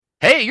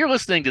Hey, you're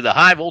listening to the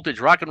High Voltage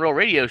Rock and Roll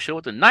Radio Show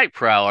with the Night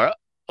Prowler.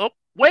 Oh,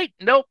 wait,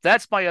 nope,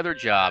 that's my other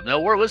job. No,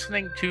 we're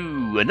listening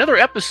to another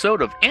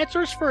episode of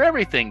Answers for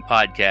Everything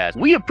podcast.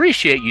 We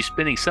appreciate you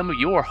spending some of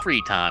your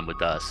free time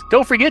with us.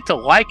 Don't forget to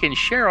like and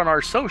share on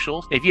our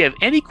socials. If you have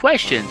any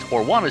questions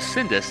or want to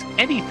send us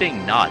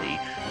anything naughty,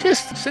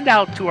 just send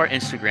out to our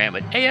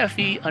Instagram at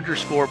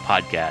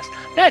AFE_podcast.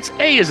 That's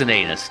A as in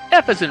anus,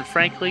 F as in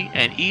frankly,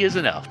 and E as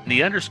in elf.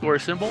 The underscore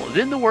symbol,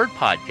 then the word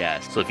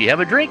podcast. So if you have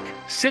a drink,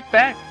 sit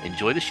back,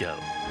 enjoy the show.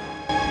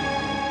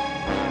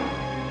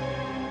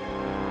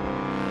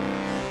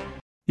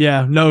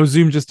 Yeah, no,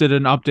 Zoom just did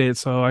an update,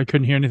 so I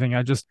couldn't hear anything.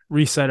 I just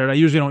reset it. I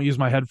usually don't use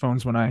my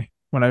headphones when I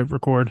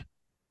record.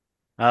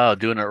 Oh,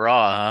 doing it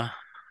raw,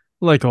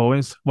 Like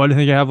always. Why do you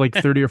think I have like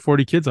 30 or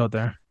 40 kids out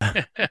there?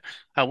 huh?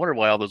 I wonder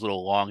why all those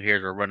little long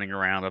hairs are running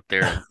around up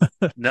there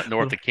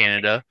north of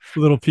Canada.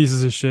 Little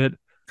pieces of shit.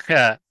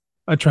 Yeah.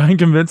 I try and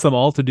convince them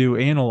all to do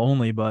anal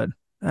only, but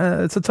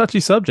it's a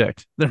touchy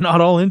subject. They're not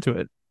all into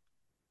it.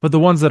 But the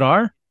ones that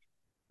are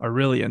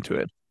really into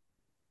it.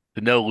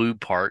 The no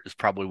lube part is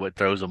probably what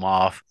throws them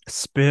off.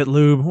 Spit,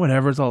 lube,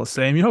 whatever, it's all the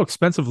same. You know how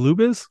expensive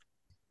lube is?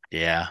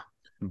 Yeah.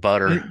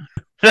 Butter.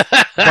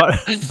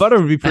 Butter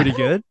would be pretty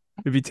good.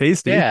 It'd be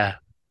tasty. Yeah.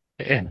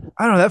 I don't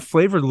know. That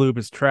flavored lube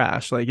is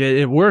trash. Like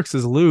it works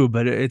as lube,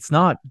 but it's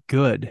not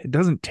good. It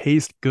doesn't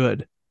taste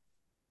good.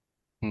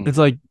 It's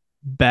like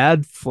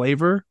bad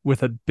flavor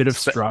with a bit of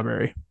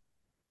strawberry.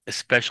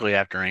 Especially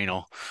after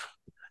anal.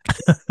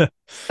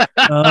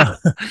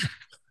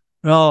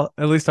 Well,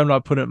 at least I'm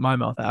not putting it in my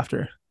mouth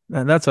after.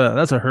 And that's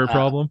a her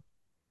problem.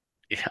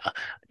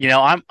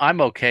 Yeah.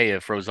 I'm okay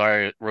if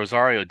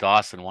Rosario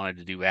Dawson wanted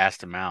to do ass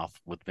to mouth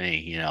with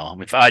me, I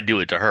mean, if I'd do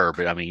it to her,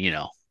 but I mean,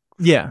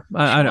 Yeah,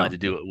 I know. Wanted to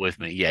do it with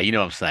me. Yeah, you know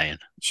what I'm saying.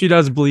 She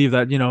does believe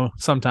that,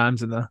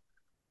 sometimes in the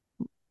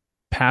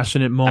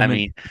passionate moment, I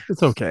mean,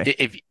 it's okay.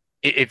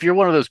 If you're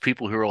one of those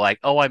people who are like,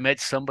 oh, I met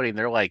somebody and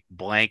they're like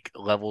blank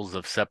levels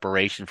of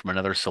separation from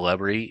another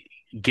celebrity,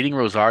 getting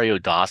Rosario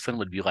Dawson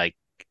would be like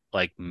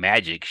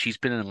magic. She's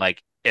been in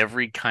like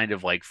every kind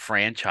of like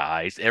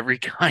franchise, every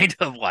kind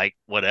of like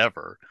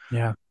whatever.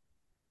 Yeah.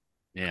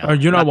 Yeah.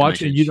 You're not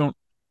watching. You're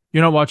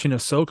not watching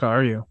Ahsoka,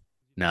 are you?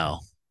 No.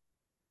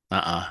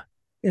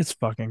 It's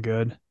fucking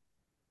good.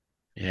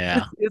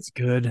 Yeah. It's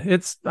good.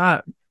 It's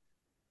not.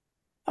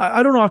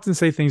 I don't often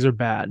say things are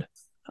bad.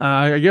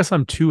 I guess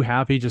I'm too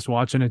happy just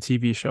watching a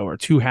TV show or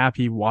too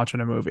happy watching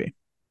a movie.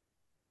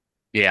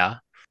 Yeah.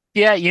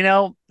 Yeah.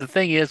 The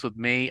thing is with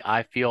me,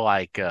 I feel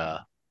like I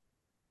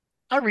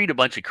read a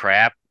bunch of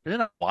crap and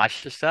then I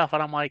watch the stuff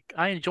and I'm like,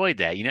 I enjoyed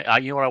that. You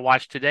know what I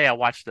watched today? I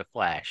watched The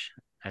Flash.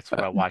 That's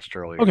what I watched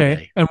earlier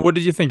today. And what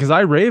did you think? Because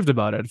I raved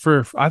about it.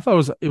 I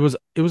thought it was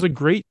a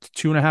great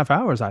 2.5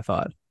 hours. I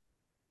thought.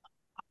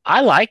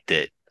 I liked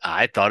it.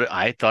 I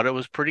thought it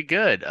was pretty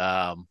good.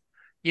 I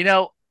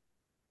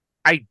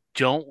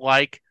don't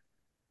like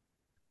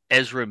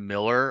Ezra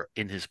Miller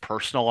in his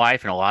personal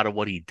life and a lot of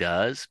what he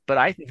does, but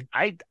I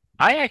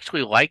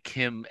actually like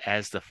him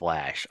as the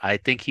Flash. I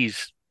think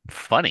he's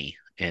funny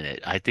in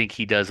it. I think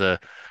he does I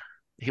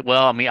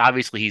mean,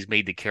 obviously he's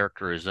made the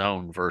character his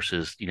own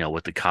versus,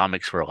 what the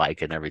comics were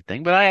like and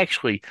everything, but I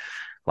actually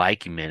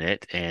like him in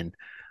it. And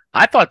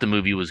I thought the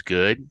movie was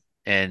good.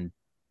 And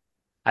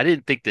I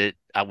didn't think that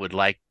I would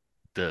like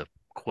the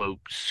quote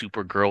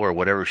Supergirl or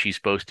whatever she's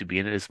supposed to be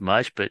in it as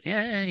much, but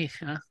yeah,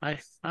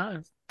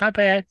 not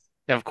bad.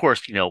 And of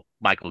course,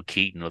 Michael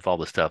Keaton with all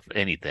the stuff,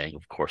 anything,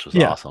 of course, was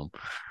awesome.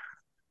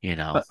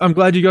 I'm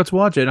glad you got to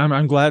watch it.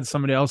 I'm glad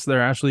somebody else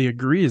there actually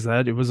agrees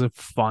that it was a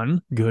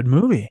fun, good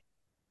movie.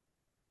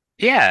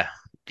 Yeah.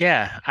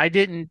 Yeah. I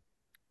didn't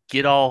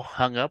get all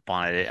hung up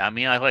on it. I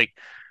mean, I like,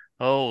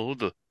 oh,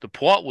 the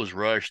plot was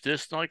rushed.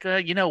 This, like,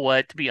 you know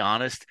what? To be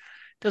honest, it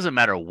doesn't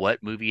matter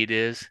what movie it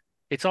is.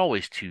 It's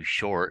always too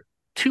short.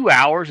 2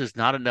 hours is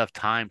not enough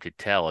time to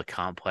tell a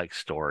complex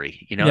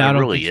story. It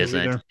really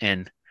isn't.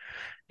 And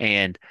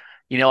to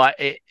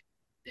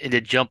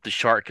jump the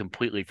shark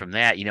completely from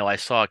that, I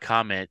saw a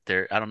comment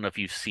there. I don't know if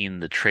you've seen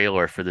the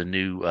trailer for the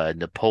new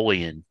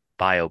Napoleon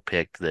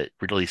biopic that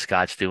Ridley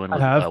Scott's doing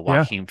with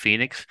Joaquin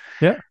Phoenix.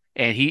 Yeah.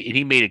 And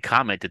he made a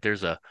comment that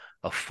there's a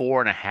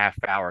 4.5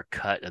 hour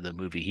cut of the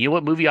movie. You know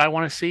what movie I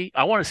want to see?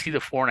 I want to see the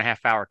 4.5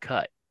 hour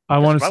cut. I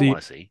want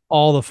to see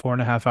all the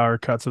 4.5 hour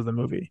cuts of the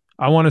movie.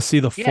 I want to see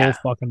the full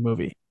fucking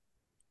movie.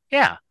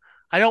 Yeah.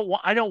 I don't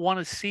want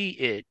to see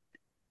it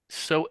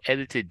so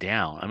edited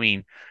down. I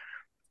mean,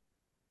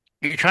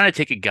 you're trying to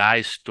take a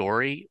guy's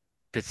story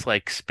that's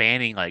like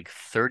spanning like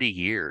 30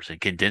 years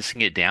and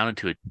condensing it down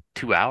into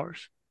 2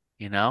 hours,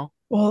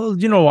 Well,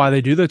 you know why they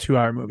do the 2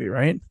 hour movie,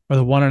 right? Or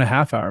the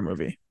 1.5 hour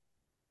movie.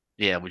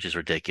 Yeah, which is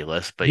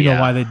ridiculous. But do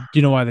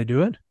you know why they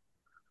do it?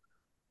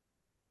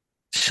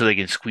 So they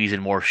can squeeze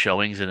in more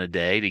showings in a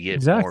day to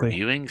get more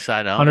viewings.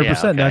 I don't. 100%. Yeah,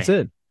 okay. That's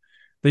it.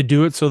 They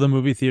do it so the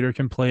movie theater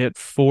can play it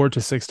 4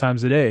 to 6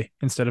 times a day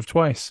instead of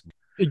twice.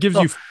 It gives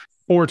you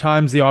 4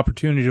 times the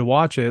opportunity to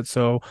watch it.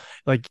 So,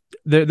 like,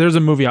 there's a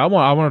movie I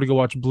wanted to go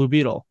watch, Blue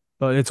Beetle,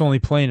 but it's only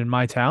playing in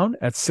my town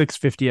at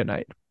 6:50 at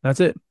night. That's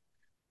it.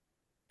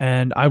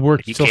 and I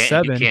worked You till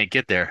can't you 7. can't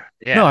get there.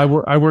 No, Yeah.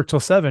 I worked till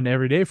 7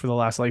 every day for the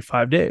last like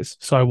 5 days.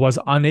 So I was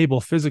unable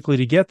physically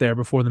to get there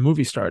before the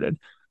movie started.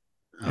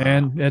 Uh,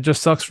 And it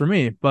just sucks for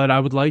me, but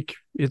I would like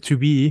it to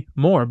be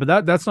more.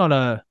 But that's not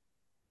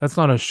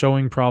a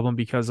showing problem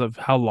because of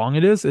how long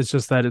it is. It's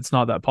just that it's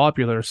not that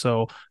popular.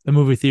 So the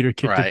movie theater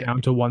kicked it right.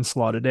 down to one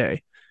slot a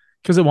day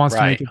because it wants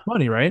to make Right. its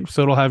money, right?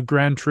 So it'll have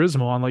Gran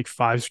Turismo on like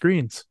 5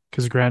 screens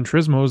because Gran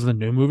Turismo is the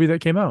new movie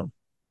that came out.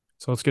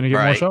 So it's going to get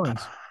more Right.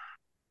 showings.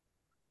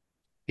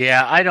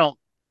 Yeah, I don't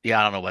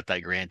know about that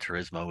Gran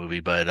Turismo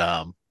movie, but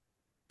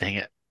dang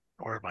it.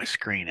 Where's my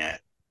screen at?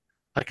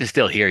 I can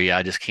still hear you.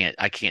 I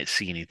can't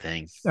see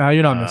anything.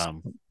 You're not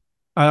missing. Um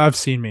I've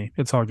seen me.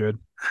 It's all good.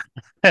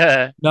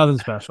 what Nothing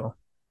special.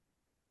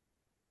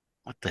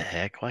 the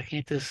heck? Why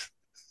can't this?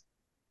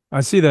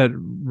 I see that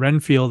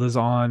Renfield is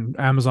on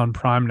Amazon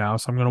Prime now,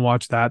 so I'm going to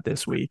watch that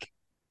this week.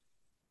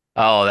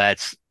 Oh,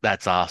 that's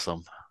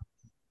awesome.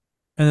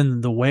 And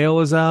then The Whale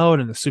is out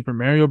and the Super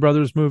Mario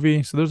Brothers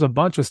movie. So there's a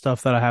bunch of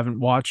stuff that I haven't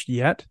watched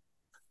yet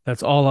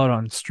that's all out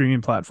on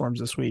streaming platforms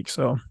this week.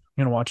 So I'm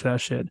going to watch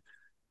that shit.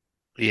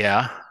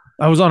 Yeah.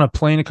 I was on a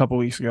plane a couple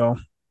weeks ago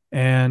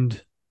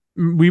and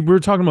we were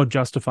talking about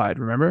Justified,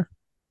 remember?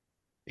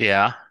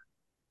 Yeah.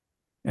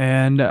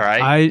 And All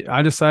right.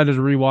 I decided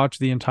to rewatch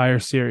the entire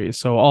series,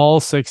 so all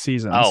 6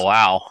 seasons. Oh,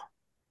 wow.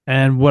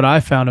 And what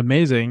I found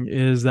amazing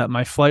is that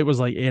my flight was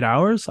like 8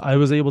 hours. I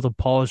was able to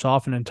polish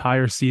off an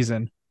entire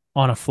season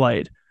on a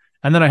flight.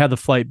 And then I had the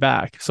flight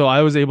back. So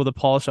I was able to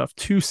polish off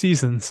 2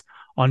 seasons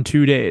on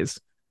 2 days.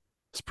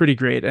 It's pretty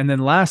great. And then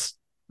last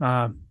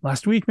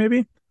week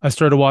maybe I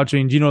started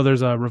watching. Do you know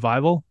there's a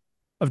revival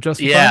of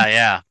Justified? Yeah,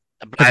 yeah.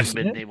 But I Have you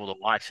haven't seen been it? able to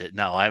watch it.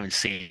 No, I haven't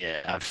seen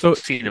it. I've So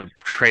seen a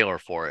trailer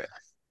for it.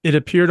 it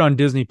appeared on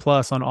Disney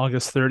Plus on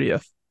August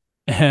 30th,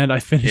 and I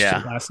finished it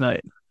Yeah. last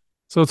night.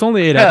 So it's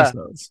only 8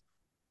 episodes.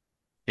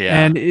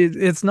 Yeah. And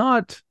it's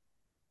not,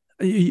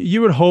 you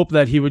would hope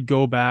that he would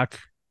go back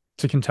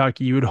to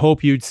Kentucky. You would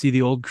hope you'd see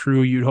the old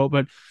crew. You'd hope,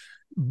 but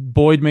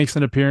Boyd makes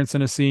an appearance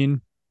in a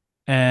scene,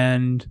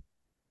 and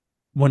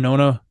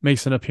Winona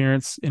makes an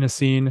appearance in a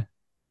scene,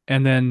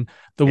 and then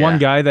the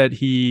one Yeah.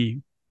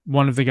 guy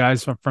one of the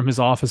guys from his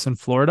office in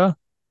Florida,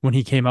 when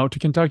he came out to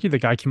Kentucky, the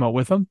guy came out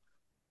with him.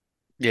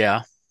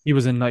 Yeah. He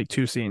was in like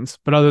 2 scenes,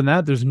 but other than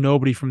that, there's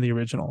nobody from the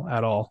original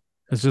at all.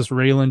 It's just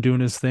Raylan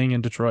doing his thing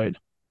in Detroit.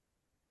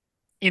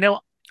 You know,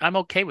 I'm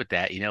okay with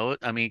that, you know.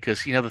 I mean,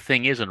 because the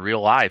thing is in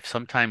real life,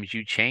 sometimes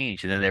you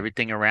change and then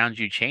everything around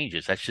you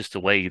changes. That's just the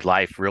way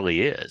life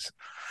really is,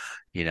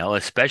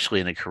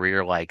 especially in a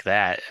career like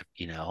that,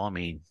 I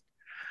mean,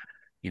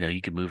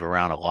 you can move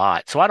around a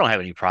lot. So I don't have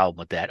any problem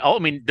with that. Oh, I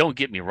mean, don't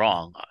get me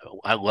wrong.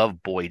 I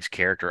love Boyd's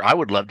character.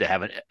 I'd love to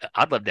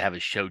have a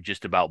show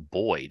just about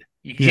Boyd.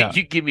 Yeah,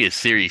 You give me a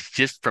series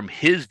just from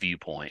his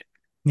viewpoint,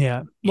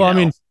 yeah. you Well, I know.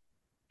 mean,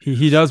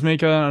 he does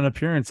make an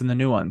appearance in the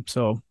new one.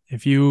 So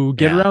if you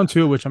get Yeah. around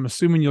to it, which I'm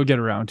assuming you'll get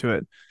around to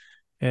it,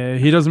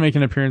 he doesn't make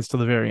an appearance till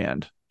the very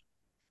end,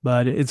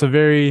 but it's a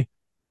very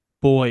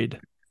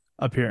Boyd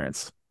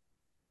appearance.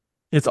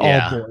 It's all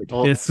Yeah. Boyd.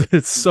 Well,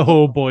 It's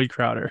so Boyd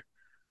Crowder.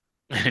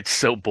 it's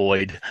so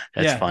Boyd.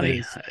 That's Yeah, it funny.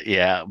 is.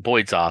 Yeah,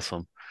 Boyd's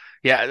awesome.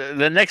 Yeah,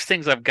 the next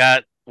things I've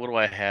got, what do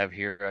I have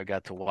here? I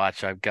got to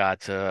watch. I've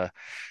got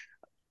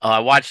I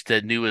watched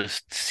the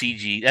newest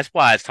CG. That's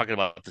why I was talking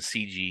about the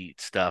CG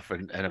stuff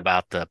and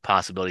about the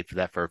possibility for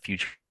that for a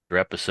future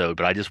episode.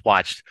 But I just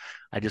watched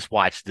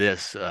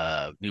this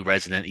new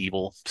Resident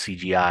Evil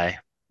CGI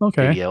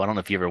Okay. video. I don't know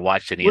if you ever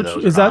watched any of Which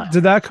those or is that? not.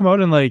 Did that come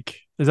out in like?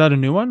 Is that a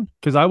new one?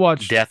 Because I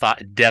watched.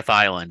 Death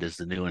Island is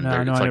the new one. No,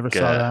 There, no, it's I like never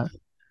saw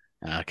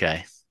that.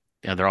 okay,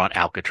 they're on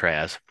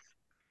Alcatraz.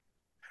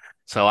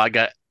 So I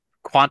got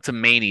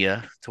Quantum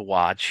Mania to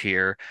watch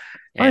here,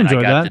 I and I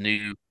enjoyed got that. the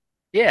new.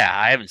 Yeah,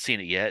 I haven't seen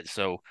it yet.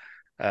 So,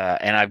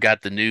 and I've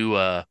got the new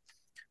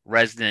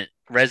Resident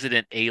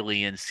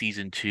Alien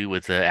season 2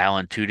 with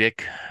Alan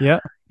Tudyk. Yeah,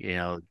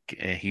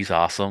 He's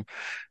awesome,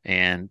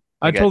 and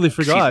I I got totally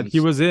forgot he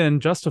seasons. was in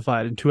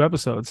Justified in 2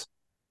 episodes,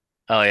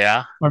 Oh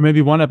yeah, or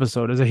maybe one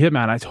episode as a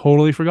hitman. I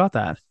totally forgot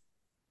that.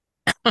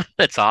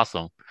 that's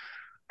awesome.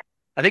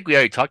 I think we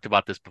already talked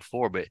about this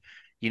before, but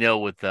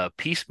with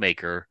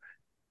Peacemaker,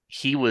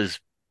 he was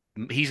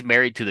he's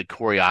married to the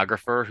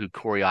choreographer who he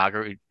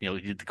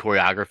did the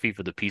choreography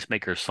for the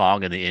Peacemaker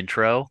song in the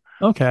intro.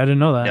 Okay, I didn't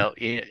know that, No,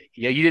 yeah,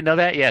 you didn't know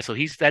that? Yeah, so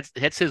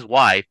that's his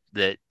wife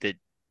that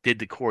did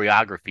the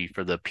choreography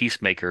for the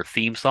Peacemaker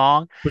theme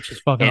song, which is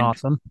fucking and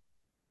awesome.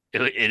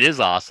 it is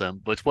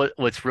awesome. But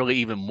what's really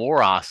even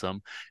more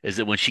awesome is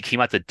that when she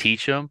came out to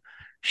teach him,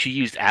 she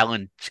used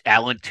Alan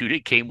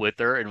Tudyk came with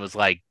her and was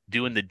like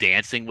doing the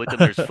dancing with them.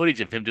 There's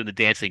footage of him doing the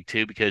dancing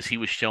too because he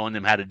was showing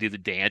them how to do the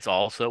dance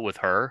also with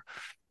her.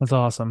 That's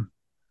awesome.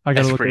 I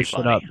gotta That's look pretty this shit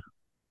up. funny.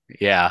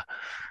 Yeah.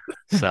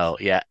 So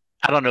yeah,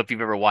 I don't know if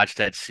you've ever watched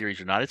that series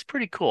or not. It's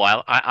pretty cool.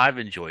 I've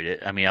enjoyed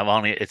it. I mean,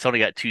 it's only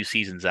got 2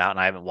 seasons out, and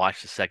I haven't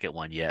watched the second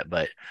one yet.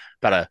 But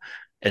about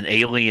an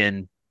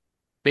alien,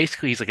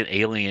 basically, he's like an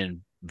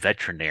alien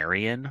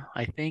veterinarian,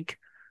 I think,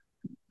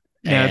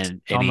 Yeah, it's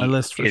and on my he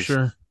list for is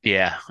sure.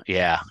 Yeah.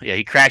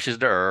 He crashes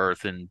to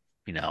Earth and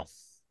you know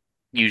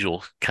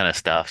usual kind of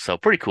stuff. So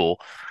pretty cool.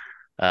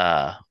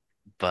 Uh,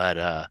 but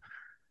I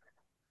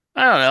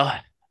don't know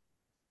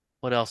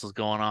what else is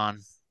going on.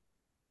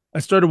 I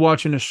started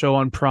watching a show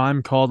on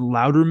Prime called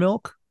Louder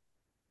Milk.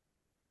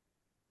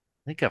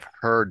 I think I've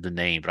heard the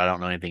name, but I don't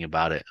know anything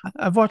about it.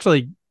 I've watched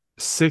like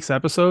 6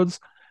 episodes,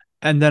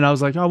 and then I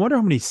was like, oh, I wonder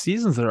how many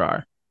seasons there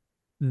are.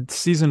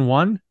 Season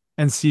one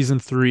and season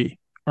three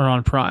are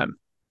on Prime.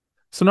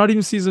 So not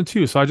even season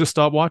two. So I just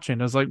stopped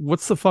watching. I was like,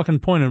 what's the fucking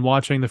point in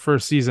watching the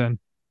first season,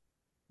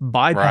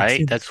 Right? bypassing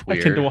the That's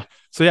second to weird. watch?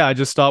 So yeah, I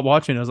just stopped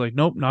watching. I was like,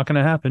 nope, not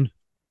gonna happen.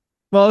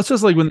 Well, it's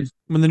just like when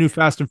the new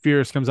Fast and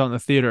Furious comes out in the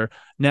theater,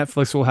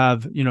 Netflix will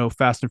have,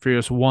 Fast and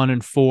Furious 1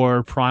 and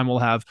 4, Prime will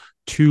have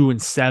 2 and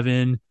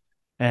 7,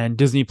 and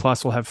Disney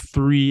Plus will have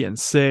 3 and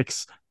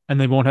 6, and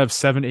they won't have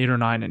 7, 8, or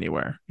 9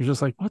 anywhere. You're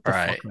just like, what the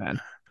Right. fuck,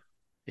 man?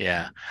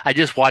 Yeah. I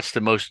just watched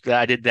the most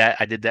I did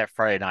that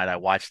Friday night. I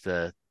watched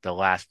the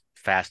last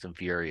Fast and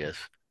Furious.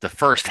 The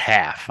first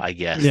half, I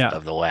guess, Yeah.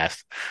 of the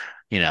last,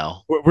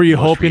 Were you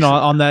most hoping on,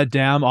 recent. on that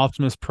damn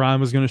Optimus Prime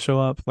was going to show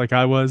up like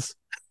I was?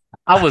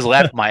 I was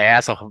laughing my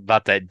ass off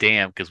about that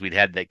dam because we'd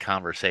had that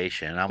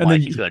conversation. I'm And then,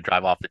 like, he's gonna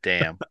drive off the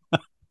dam.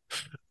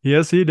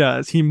 yes, he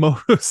does. He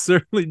most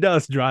certainly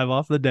does drive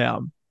off the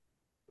dam.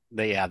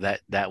 But yeah,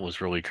 that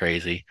was really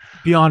crazy.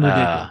 Beyond Uh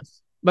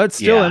ridiculous, but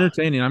still yeah.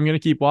 entertaining. I'm going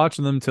to keep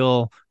watching them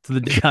till to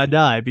the day I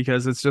die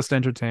because it's just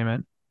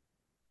entertainment.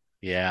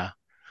 Yeah.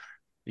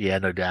 Yeah,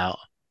 no doubt.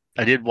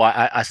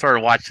 I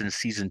started watching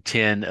season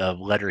 10 of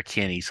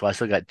Letterkenny, so I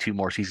still got two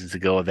more seasons to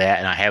go of that,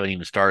 and I haven't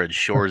even started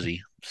Shorzy.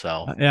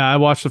 So, Yeah, I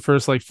watched the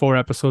first like 4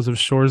 episodes of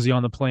Shorzy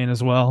on the plane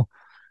as well.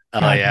 oh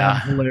God damn, yeah.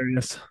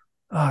 hilarious.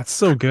 Oh, it's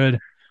so good.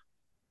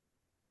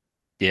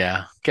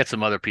 Yeah, get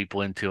some other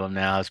people into him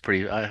now. It's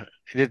pretty.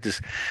 It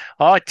just.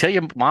 Oh, I tell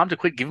you, mom, to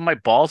quit giving my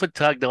balls a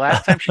tug. The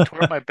last time she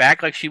tore up my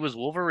back like she was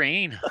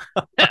Wolverine.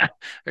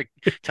 Or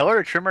tell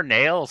her to trim her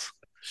nails.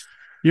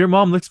 Your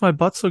mom licks my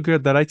butt so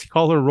good that I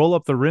call her roll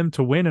up the rim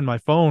to win in my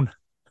phone.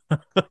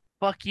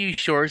 Fuck you,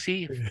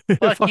 Shorzy.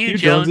 Fuck Fuck you, you,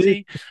 Jonesy.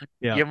 Jonesy.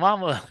 Yeah. Your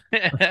mama.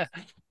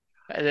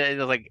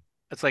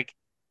 It's like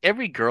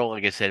every girl.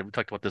 Like I said, we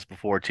talked about this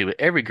before too. But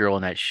every girl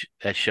in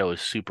that show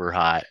is super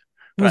hot.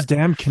 Those But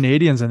damn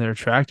Canadians and their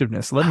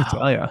attractiveness, let me oh,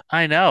 tell you.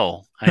 I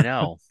know. I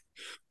love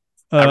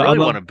I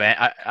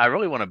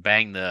really want to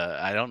bang the.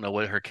 I don't know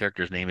what her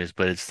character's name is,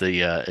 but it's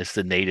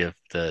the native,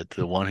 the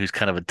one who's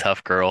kind of a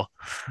tough girl.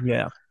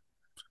 yeah.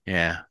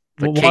 Yeah,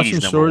 Well, but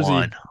Katie's number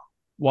one.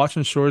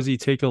 Watching Shorzy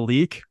take a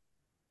leak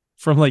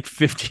from like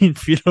 15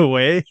 feet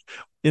away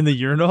in the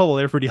urinal while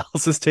everybody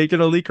else is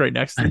taking a leak right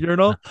next to the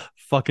urinal.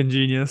 Fucking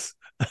genius.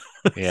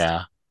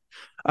 Yeah,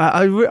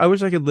 I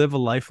wish I could live a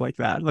life like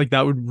that. Like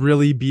that would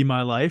really be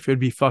my life. It'd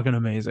be fucking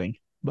amazing.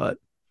 But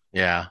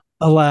yeah.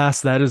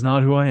 alas, that is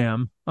not who I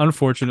am,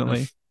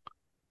 unfortunately.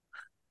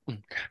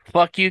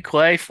 Fuck you,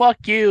 Clay.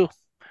 Fuck you.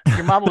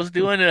 Your mama was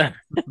doing it.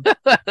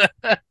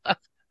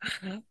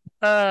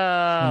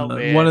 Oh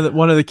man.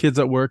 One of the kids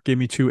at work gave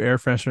me 2 air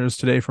fresheners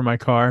today for my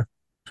car.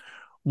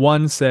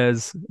 One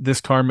says this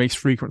car makes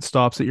frequent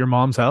stops at your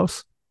mom's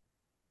house.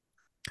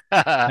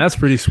 That's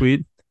pretty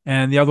sweet.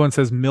 And the other one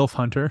says MILF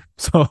Hunter.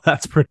 So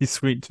that's pretty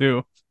sweet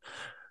too.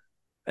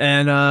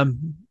 And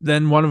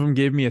then one of them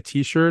gave me a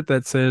t-shirt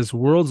that says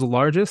world's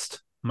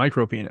largest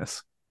micro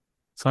penis.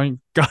 So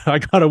I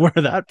gotta wear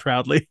that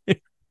proudly.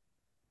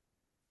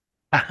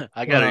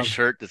 I got a Um,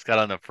 shirt that's got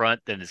on the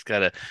front, then it's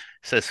got a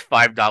says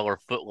 $5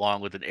 foot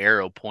long with an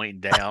arrow pointing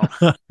down.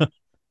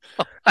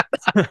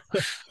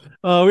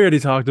 oh, we already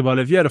talked about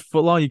it. If you had a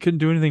foot long, you couldn't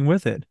do anything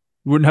with it.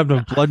 You wouldn't have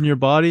no blood in your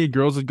body.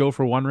 Girls would go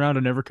for one round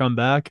and never come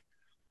back.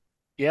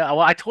 Yeah,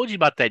 well, I told you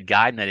about that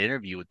guy in that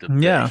interview with the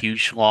Yeah.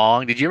 huge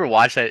schlong. Did you ever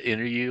watch that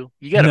interview?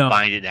 You got to No.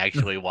 find it and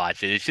actually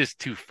watch it. It's just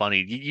too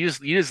funny. You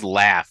just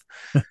laugh.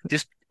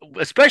 Just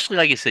especially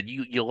like I said,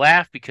 you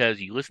laugh because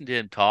you listen to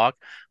him talk,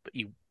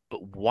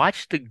 but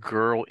watch the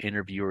girl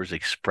interviewer's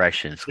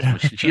expressions. When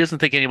she doesn't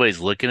think anybody's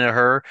looking at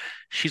her,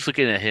 she's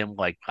looking at him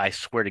like I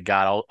swear to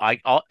God,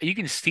 you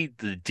can see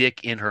the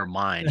dick in her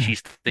mind.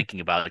 She's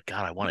thinking about it.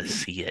 God, I want to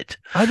see it.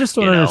 I just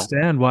don't You know,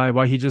 understand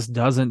why he just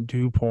doesn't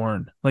do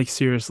porn. Like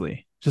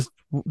seriously.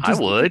 I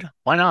Just would.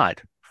 Why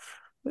not?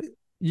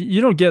 you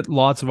don't get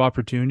lots of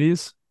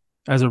opportunities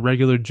as a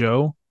regular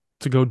Joe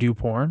to go do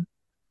porn.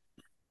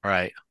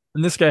 Right.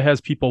 And this guy has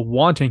people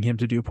wanting him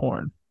to do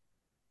porn.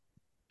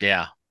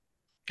 Yeah.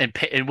 And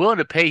willing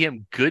to pay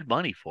him good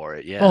money for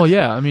it. Oh Yes.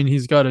 yeah, I mean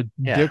he's got a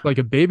Yeah. dick like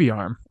a baby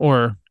arm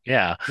or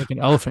Yeah. like an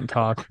elephant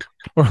cock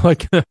or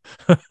like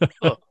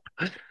Oh,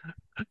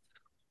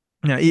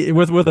 yeah,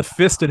 with a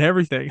fist and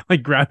everything,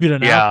 like grabbing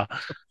an apple.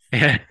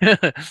 yeah.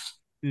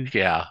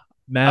 Yeah.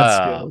 Mad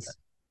Uh, skills.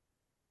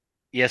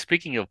 yeah.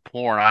 Speaking of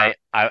porn,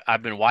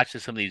 I've been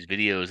watching some of these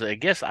videos. I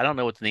guess I don't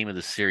know what the name of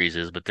the series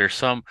is, but there's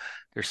some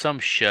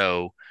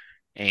show,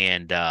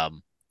 and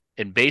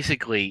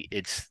basically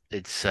it's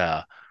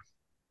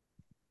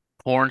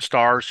porn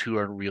stars who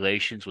are in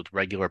relations with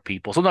regular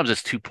people. Sometimes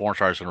it's two porn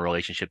stars in a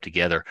relationship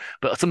together,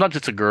 but sometimes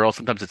it's a girl,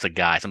 sometimes it's a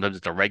guy, sometimes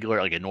it's a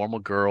regular, like a normal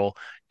girl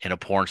and a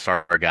porn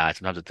star guy.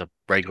 Sometimes it's a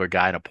regular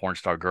guy and a porn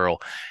star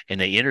girl. And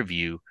the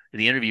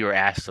interviewer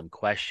asks some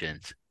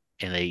questions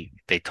and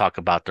they talk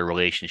about their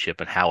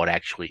relationship and how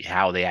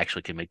they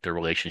actually can make their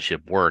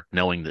relationship work,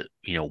 knowing that,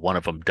 one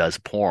of them does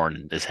porn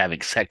and is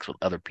having sex with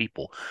other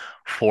people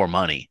for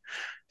money.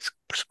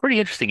 It's pretty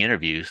interesting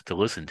interviews to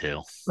listen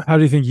to. How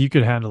do you think you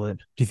could handle it?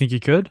 Do you think you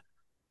could?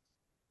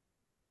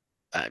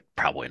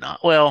 Probably not.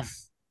 Well,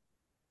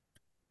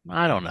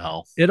 I don't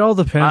know. It all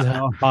depends I,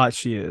 how hot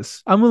she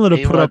is. I'm willing to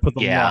put well, up with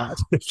a yeah, lot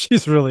if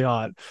she's really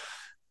hot.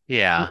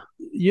 yeah,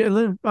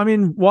 Yeah, I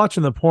mean,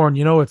 watching the porn,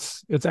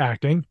 it's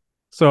acting.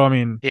 So I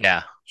mean,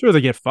 yeah. sure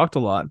they get fucked a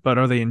lot, but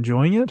are they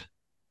enjoying it?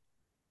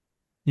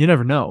 You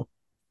never know.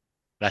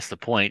 That's the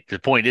point. The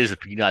point is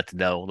if you not to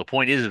know. The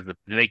point is to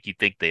make you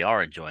think they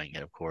are enjoying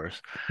it, of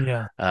course.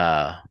 Yeah.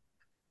 Uh,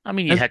 I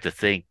mean, you And have to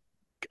think.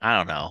 I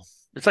don't know.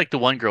 It's like the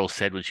one girl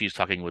said when she was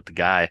talking with the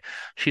guy.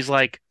 She's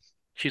like,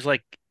 she's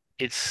like,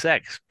 it's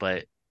sex,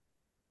 but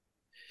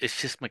it's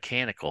just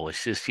mechanical.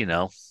 It's just,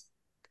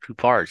 two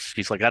parts.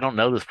 She's like, I don't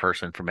know this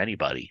person from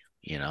anybody.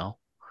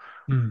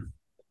 mm,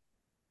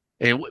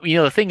 And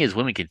the thing is,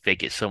 women can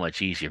fake it so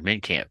much easier. Men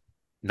can't,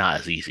 not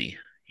as easy.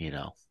 You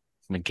know,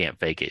 Men can't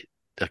fake it.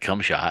 A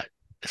cum shot,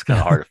 it's kind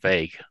of hard to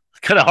fake. It's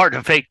kind of hard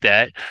to fake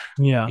that.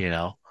 yeah. You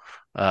know,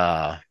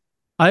 uh,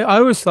 I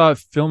always thought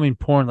filming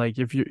porn, like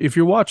if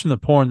you're watching the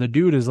porn, the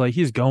dude is like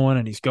he's going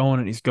and he's going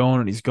and he's going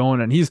and he's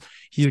going and he's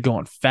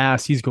going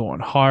fast, he's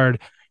going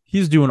hard,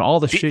 he's doing all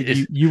the shit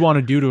is you want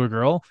to do to a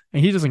girl,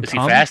 and he doesn't is he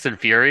come. Fast and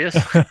Furious?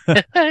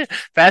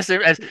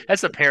 Faster as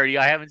that's a parody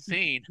I haven't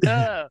seen.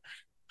 and,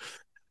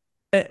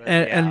 But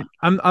yeah,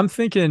 and I'm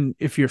thinking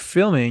if you're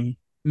filming,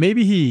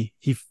 maybe he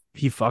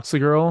fucks a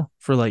girl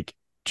for like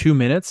 2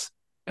 minutes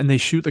and they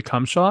shoot the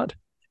cum shot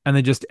and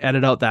they just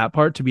edit out that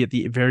part to be at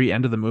the very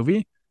end of the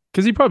movie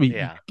because he probably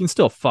yeah, can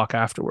still fuck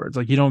afterwards.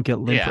 Like you don't get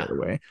limp right yeah,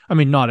 away. I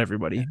mean, not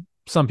everybody.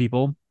 Some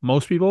people,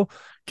 most people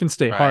can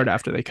stay hard right.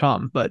 after they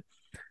come, but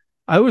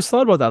I always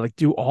thought about that. Like,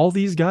 do all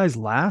these guys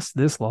last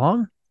this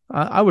long?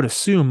 I would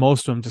assume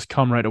most of them just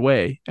come right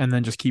away and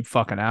then just keep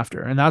fucking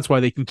after. And that's why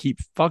they can keep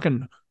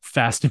fucking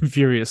fast and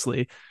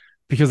furiously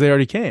because they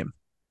already came.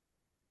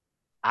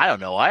 I don't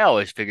know. I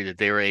always figured that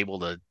they were able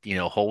to,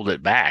 hold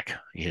it back.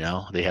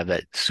 They have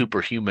that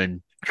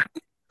superhuman,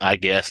 I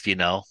guess.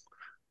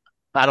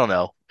 I don't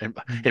know.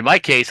 In my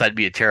case, I'd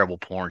be a terrible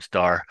porn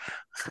star.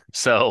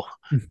 So,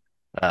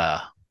 uh,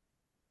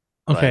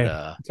 but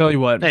Okay. Tell you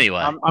what,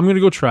 anyway, I'm going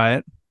to go try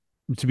it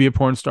to be a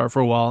porn star for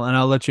a while and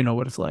I'll let you know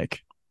what it's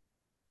like.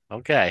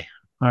 okay.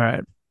 All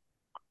right.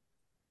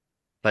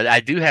 But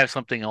I do have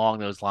something along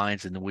those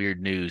lines in the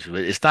weird news.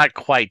 It's not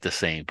quite the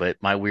same, but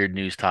my weird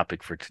news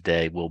topic for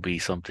today will be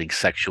something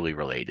sexually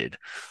related.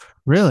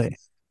 Really?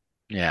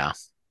 Yeah.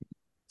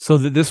 So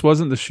this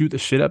wasn't the shoot the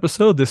shit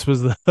episode. This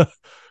was the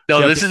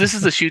No, the this is episode. this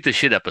is the shoot the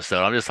shit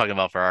episode. I'm just talking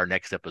about for our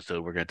next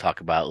episode we're going to talk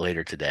about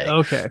later today.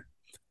 Okay.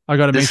 I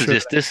got to make This is sure that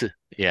just this is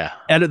yeah.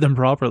 I edit them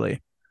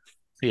properly.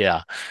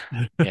 Yeah.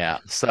 Yeah.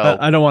 So,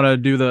 I don't want to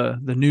do the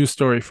news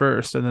story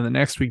first, and then the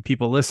next week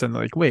people listen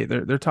like, wait,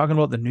 they're talking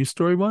about the news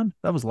story one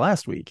that was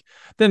last week.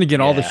 Then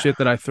again, all the yeah. shit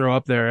that I throw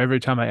up there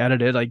every time I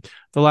edit it, like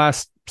the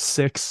last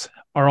six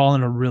are all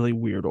in a really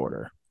weird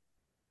order.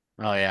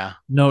 Oh yeah.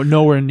 No,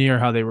 nowhere near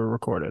how they were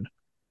recorded.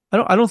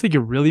 I don't think it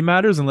really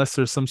matters unless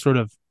there's some sort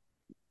of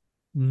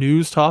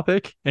news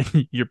topic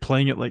and you're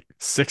playing it like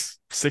six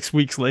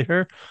weeks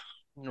later.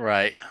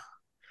 Right.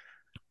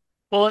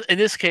 Well, in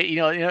this case,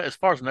 as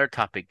far as another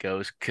topic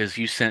goes, because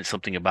you sent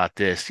something about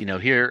this,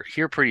 here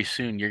pretty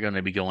soon you're going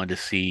to be going to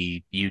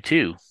see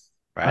U2,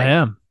 I right?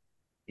 am.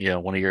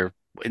 One of your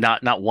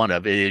not one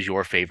of it is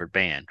your favorite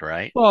band,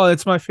 right? Well,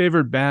 it's my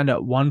favorite band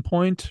at one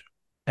point,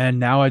 and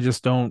now I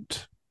just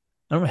don't.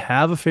 I don't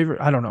have a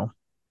favorite. I don't know.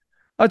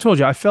 I told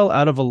you I fell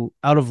out of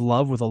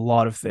love with a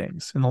lot of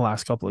things in the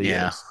last couple of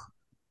Yeah. years.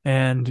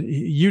 And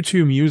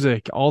U2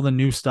 music, all the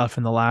new stuff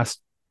in the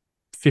last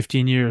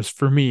 15 years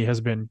for me has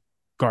been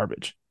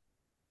garbage.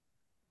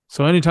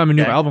 So anytime a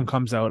new Okay. album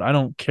comes out, I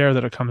don't care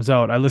that it comes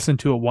out. I listen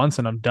to it once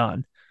and I'm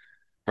done.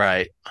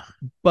 Right.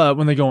 But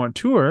when they go on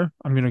tour,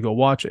 I'm gonna go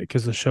watch it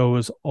because the show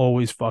is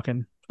always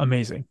fucking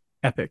amazing,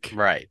 epic,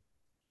 Right.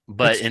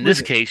 But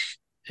exquisite.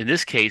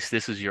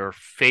 this is your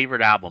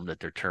favorite album that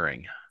they're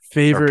touring or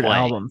Favorite playing.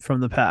 album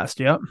from the past.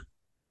 Yep.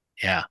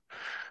 Yeah.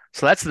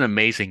 So that's an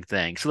amazing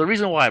thing. So the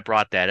reason why I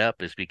brought that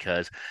up is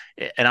because,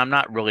 and I'm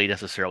not really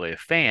necessarily a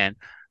fan,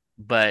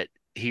 but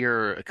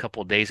here a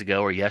couple of days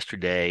ago or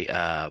yesterday,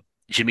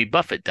 Jimmy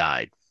Buffett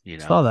died,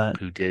 Saw that.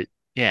 who did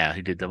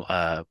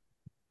the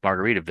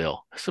Margaritaville.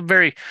 So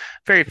very,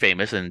 very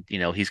famous. And,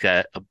 he's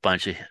got a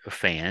bunch of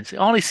fans,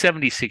 only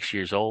 76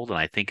 years old. And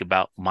I think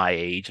about my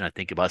age and I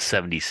think about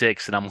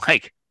 76 and I'm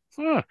like,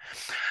 huh.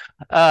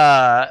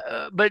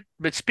 But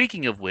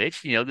speaking of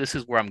which, this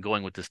is where I'm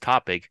going with this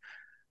topic.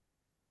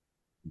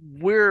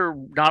 we're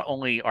not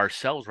only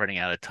ourselves running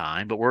out of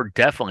time, but we're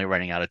definitely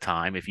running out of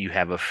time if you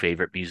have a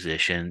favorite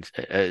musician,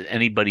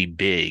 anybody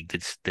big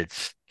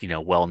that's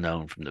well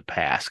known from the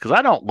past. Because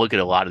I don't look at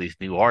a lot of these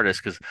new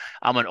artists because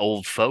I'm an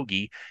old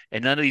fogey,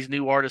 and none of these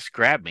new artists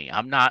grab me.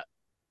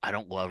 I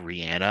don't love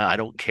Rihanna. I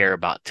don't care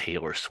about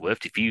Taylor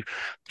Swift. If you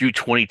threw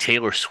 20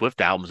 Taylor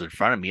Swift albums in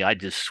front of me, I'd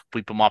just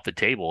sweep them off the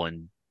table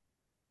and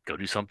go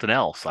do something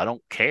else. I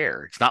don't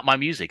care. It's not my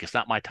music. It's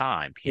not my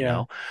time, you Yeah.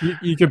 know?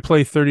 You could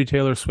play 30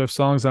 Taylor Swift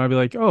songs and I'd be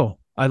like, oh,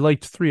 I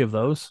liked three of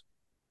those.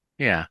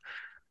 Yeah.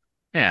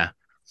 Yeah. I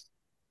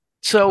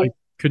So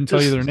couldn't tell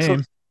you this, their so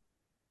name.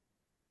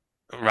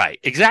 right,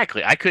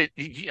 exactly. I could,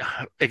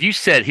 if you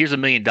said, here's $1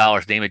 million,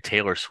 name a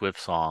Taylor Swift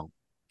song,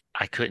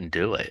 I couldn't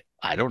do it.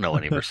 I don't know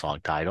any of her song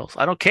titles.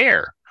 I don't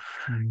care,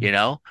 you Mm.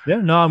 know?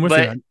 Yeah, no, I'm with you,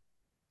 But man.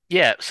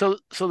 yeah, so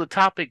the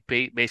topic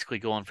basically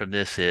going from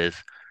this is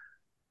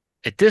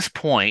at this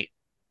point,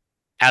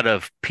 out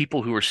of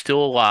people who are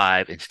still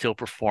alive and still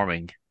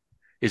performing,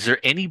 is there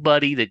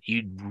anybody that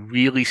you'd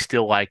really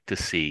still like to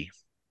see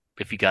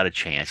if you got a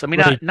chance? I mean,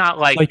 Like not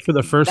like like for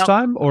the first not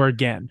time or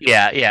again.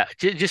 yeah, yeah,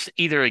 just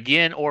either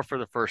again or for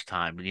the first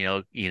time. I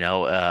mean,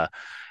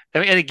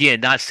 and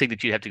again, not saying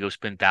that you'd have to go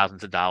spend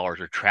thousands of dollars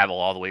or travel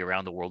all the way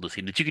around the world to see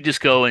him. That you could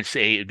just go and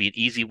say it'd be an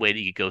easy way that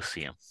you could go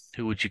see him.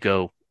 Who would you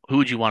go? Who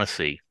would you want to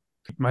see?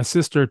 My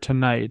sister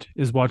tonight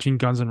is watching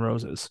Guns N'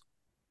 Roses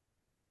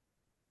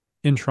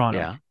in Toronto.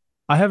 Yeah,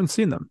 I haven't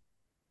seen them.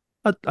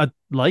 I'd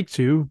like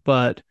to,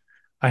 but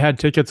I had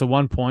tickets at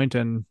one point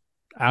and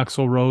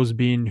Axl Rose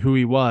being who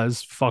he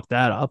was fucked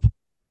that up.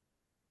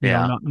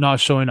 yeah, Not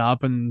showing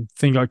up and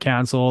thing got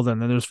canceled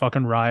and then there's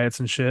fucking riots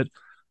and shit.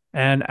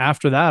 And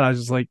after that, I was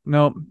just like,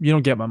 no, you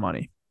don't get my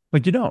money.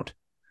 Like you don't.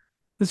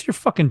 This is your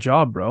fucking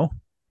job, bro.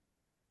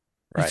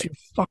 It's right. your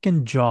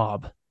fucking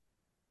job.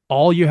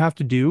 All you have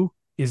to do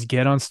is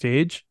get on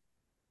stage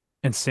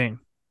and sing.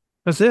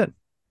 That's it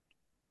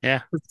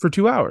Yeah, for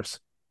 2 hours.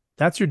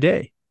 That's your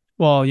day.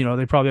 Well,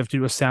 they probably have to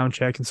do a sound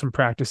check and some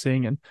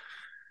practicing and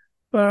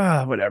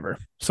whatever.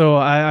 So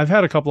I've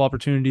had a couple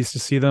opportunities to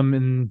see them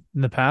in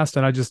the past,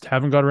 and I just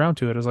haven't got around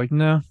to it. I was like,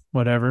 no,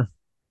 whatever,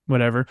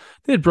 whatever.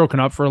 They had broken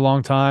up for a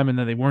long time, and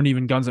then they weren't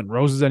even Guns N'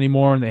 Roses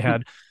anymore, and they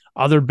had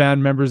other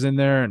band members in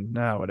there, and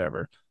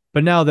whatever.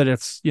 But now that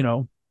it's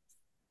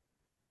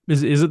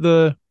is it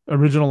the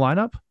original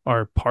lineup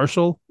or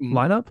partial Mm,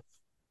 lineup?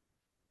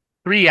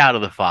 3 out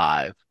of the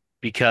 5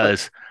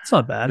 because It's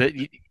not bad.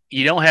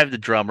 you don't have the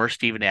drummer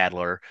Steven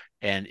Adler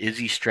and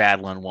Izzy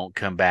Stradlin won't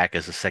come back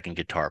as a second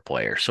guitar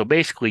player. So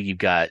basically, you've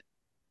got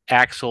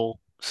Axel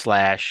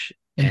Slash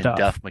And and Duff.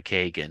 Duff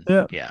McKagan.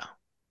 Yeah. Yeah,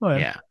 Oh, yeah.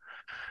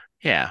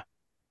 yeah, yeah,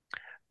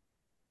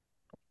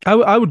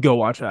 I would go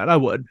watch that. I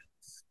would,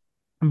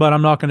 but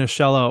I'm not going to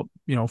shell out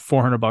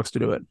 $400 to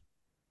do it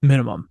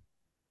minimum.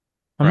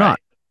 I'm not. right.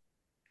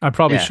 I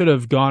probably Yeah, should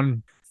have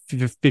gone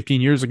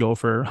 15 years ago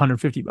for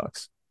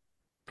 $150.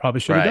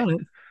 Probably should have right. done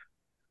it.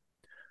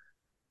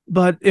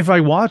 But if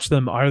I watch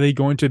them, are they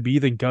going to be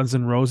the Guns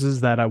N'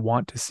 Roses that I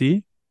want to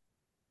see?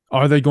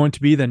 Are they going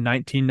to be the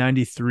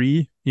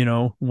 1993,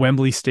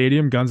 Wembley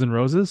Stadium Guns N'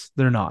 Roses?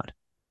 They're not.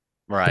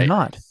 They're Right.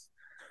 not.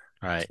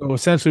 Right. So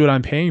essentially, what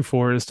I'm paying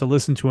for is to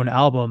listen to an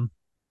album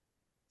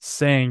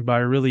sang by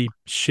a really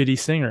shitty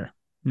singer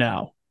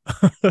now.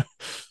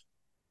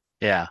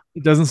 Yeah.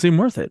 It doesn't seem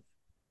worth it.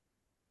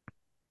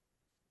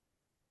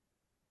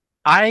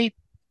 I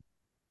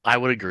I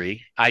would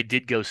agree. I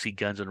did go see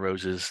Guns N'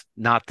 Roses,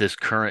 not this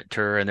current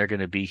tour, and they're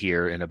going to be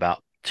here in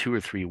about 2 or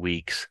 3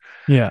 weeks.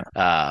 Yeah.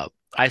 Uh,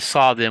 I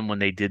saw them when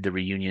they did the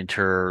reunion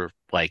tour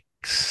like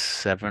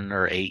 7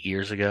 or 8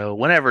 years ago,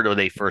 whenever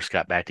they first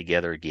got back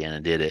together again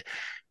and did it.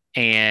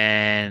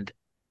 And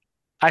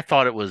I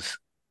thought it was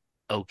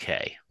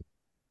okay.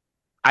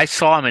 I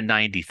saw him in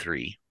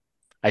 '93.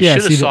 I Yeah.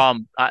 should have See that saw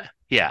him.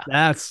 Yeah.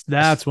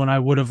 that's when I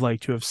would have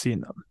liked to have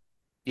seen them.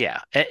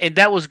 Yeah, and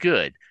that was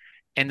good.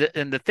 And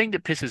the thing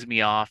that pisses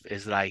me off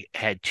is that I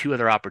had two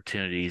other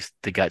opportunities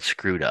that got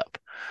screwed up.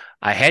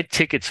 I had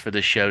tickets for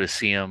the show to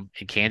see him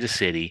in Kansas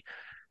City.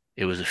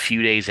 It was a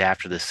few days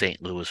after the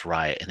St. Louis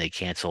riot, and they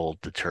canceled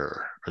the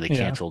tour, or they Yeah.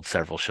 canceled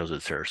several shows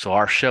of the tour. So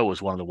our show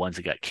was one of the ones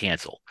that got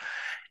canceled.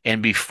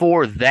 And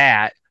before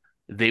that,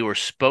 they were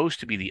supposed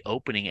to be the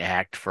opening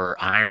act for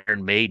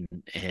Iron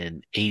Maiden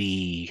in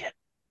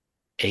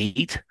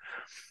 '88.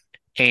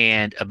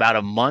 And about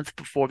a month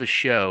before the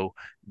show,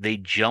 they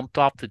jumped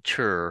off the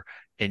tour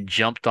and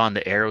jumped on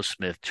the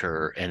Aerosmith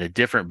tour, and a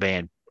different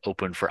band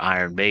opened for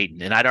Iron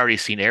Maiden. And I'd already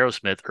seen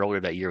Aerosmith earlier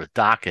that year with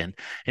Dokken.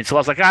 And so I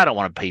was like, I don't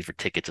want to pay for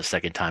tickets a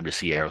second time to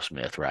see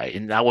Aerosmith, right?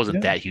 And I wasn't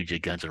Yeah. that huge a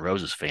Guns N'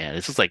 Roses fan.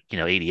 This is like,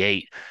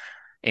 '88.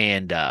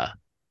 And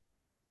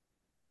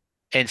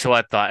and so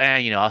I thought,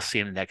 I'll see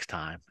him next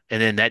time.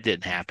 And then that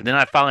didn't happen. Then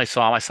I finally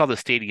saw him. I saw the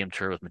stadium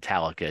tour with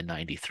Metallica in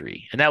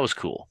 '93, and that was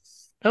cool.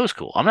 That was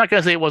cool. I'm not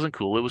gonna say it wasn't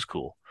cool. It was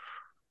cool.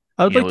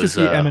 I would You know, like it to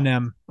was see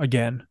Eminem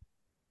again.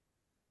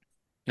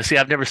 see,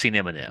 I've never seen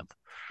Eminem.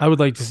 I would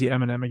like to see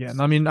Eminem again.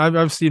 I mean,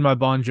 I've seen my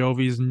Bon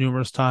Jovi's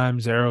numerous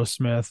times,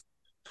 Aerosmith,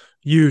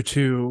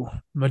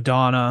 U2,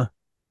 Madonna,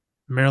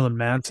 Marilyn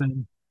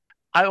Manson.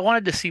 I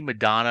wanted to see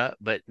Madonna,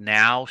 but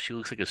now she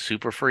looks like a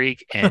super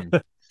freak, and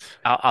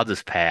I'll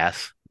just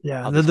pass.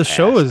 Yeah, I'll the, just the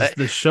show pass. is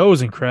the show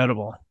is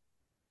incredible.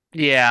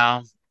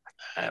 Yeah,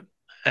 uh,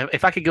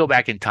 if I could go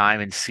back in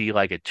time and see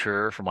like a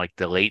tour from like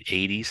the late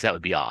 '80s, that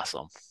would be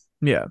awesome.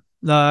 Yeah.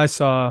 No, I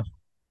saw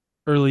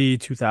early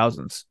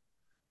 2000s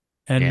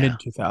and Yeah, mid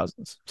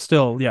 2000s.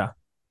 Still, yeah,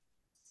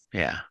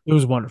 yeah. it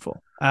was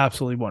wonderful.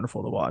 Absolutely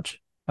wonderful to watch.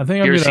 I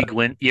think I'm You ever gonna see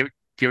Gwen? You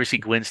ever see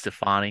Gwen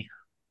Stefani?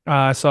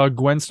 I saw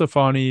Gwen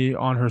Stefani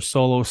on her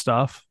solo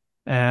stuff,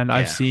 and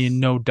I've Yeah, seen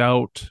No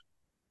Doubt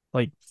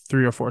like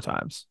 3 or 4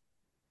 times.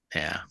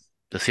 yeah.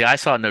 See, I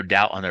saw No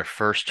Doubt on their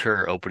first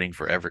tour opening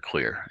for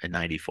Everclear in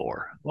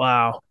 '94.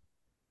 Wow.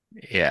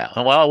 Yeah.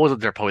 Well, it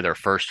wasn't their probably their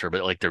first tour,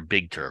 but like their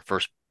big tour,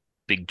 first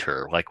big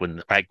tour, like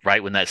when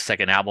right when that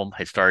second album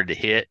had started to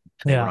hit,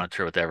 and they went Yeah. on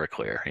tour with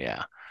Everclear.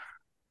 Yeah.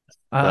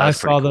 So I that's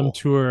pretty saw them cool.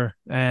 tour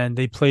and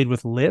they played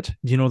with Lit.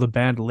 Do you know the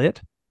band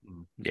Lit?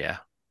 Yeah.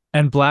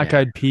 And Black Yeah.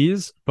 Eyed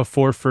Peas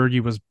before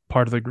Fergie was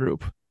part of the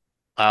group.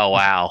 Oh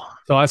wow.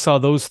 So I saw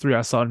those three.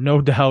 I saw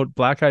No Doubt,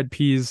 Black Eyed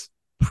Peas,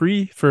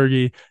 pre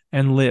Fergie,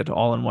 and Lit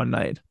all in one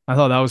night. I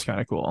thought that was kind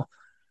of cool.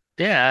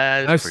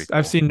 Yeah, that's pretty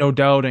I've cool. seen No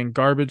Doubt and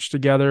Garbage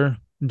together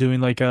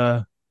doing like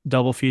a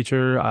double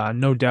feature.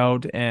 No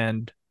Doubt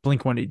and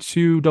Blink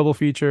 182 double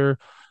feature.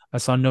 I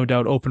saw No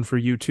Doubt open for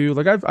U2.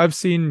 Like I've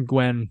seen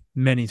Gwen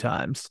many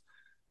times,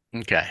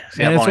 Okay.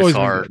 See, and I've it's only always saw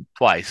been her good.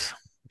 twice.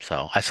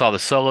 So I saw the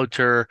solo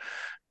tour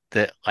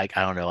that like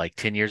I don't know, like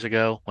 10 years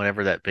ago,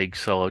 whenever that big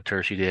solo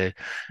tour she did.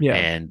 Yeah.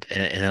 And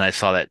then I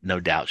saw that No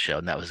Doubt show,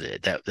 and that was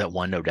it. That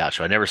one No Doubt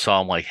show. I never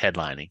saw him like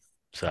headlining.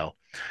 So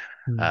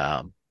Hmm.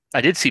 um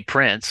I did see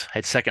Prince,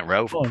 had second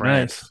row for Oh,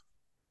 Prince. nice.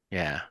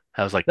 Yeah.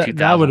 That was like That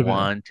would have been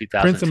a 2001,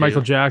 Prince and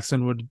Michael 2002.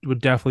 Jackson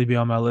would definitely be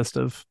on my list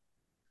of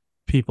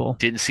people.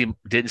 Didn't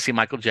see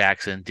Michael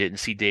Jackson, didn't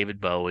see David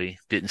Bowie,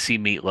 didn't see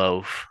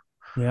Meatloaf.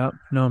 Yeah,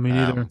 no, me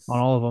neither. Um, On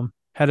all of them,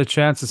 had a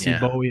chance to see yeah.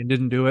 Bowie and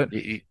didn't do it.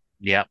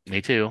 Yeah,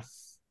 me too.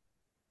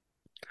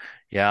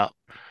 Yeah.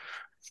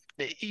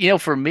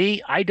 For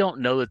me, I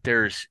don't know that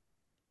there's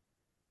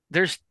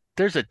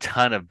there's a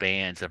ton of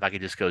bands. If I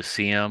could just go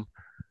see them,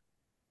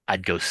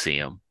 I'd go see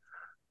them.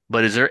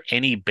 But is there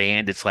any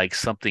band that's like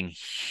something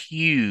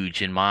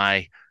huge in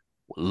my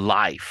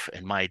life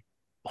and my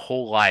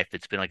whole life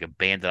that's been like a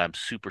band that I'm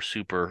super,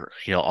 super,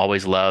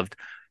 always loved?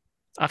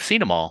 I've seen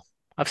them all.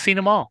 I've seen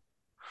them all.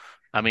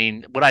 I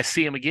mean, would I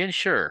see them again?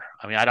 Sure.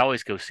 I mean, I'd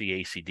always go see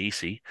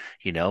AC/DC.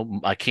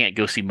 I can't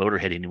go see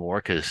Motorhead anymore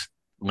because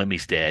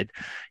Lemmy's dead.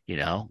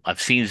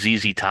 I've seen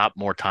ZZ Top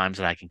more times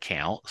than I can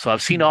count. So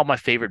I've seen Hmm. all my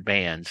favorite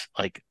bands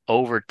like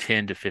over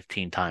 10 to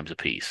 15 times a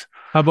piece.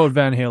 How about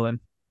Van Halen?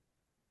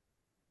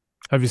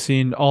 Have you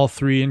seen all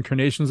three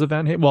incarnations of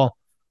Van Halen? Well,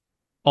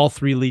 all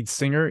three lead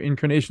singer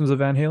incarnations of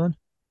Van Halen?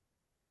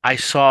 I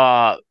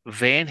saw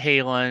Van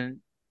Halen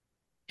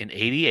in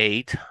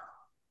 '88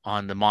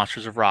 on the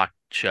Monsters of Rock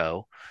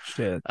show.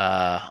 Shit.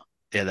 Uh,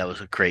 yeah, that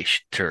was a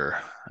great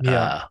tour.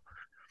 Yeah. Uh,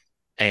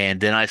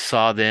 And then I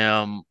saw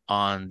them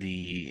on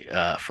the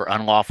for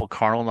Unlawful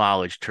Carnal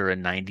Knowledge tour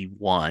in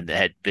 '91 that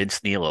had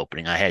Vince Neil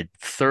opening. I had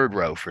third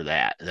row for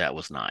that. That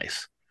was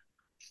nice.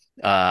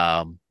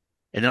 Um,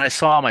 and then I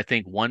saw him, I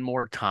think, one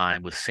more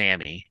time with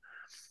Sammy,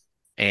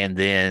 and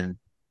then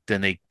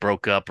they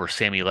broke up or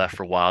Sammy left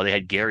for a while. They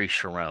had Gary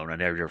Sharon.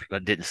 I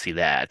didn't see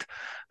that.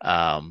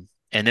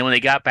 And then when they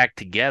got back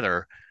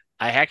together,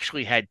 I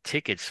actually had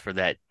tickets for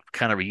that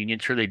kind of reunion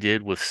tour they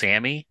did with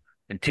Sammy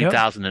in Yep.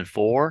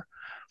 2004,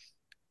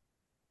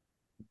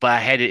 but I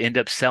had to end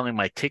up selling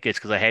my tickets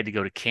because I had to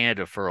go to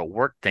Canada for a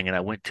work thing, and I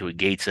went to a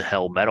Gates of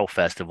Hell Metal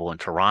Festival in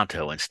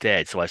Toronto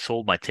instead. So I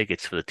sold my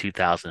tickets for the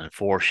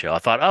 2004 show. I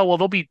thought, oh well,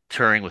 they'll be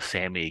touring with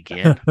Sammy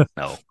again.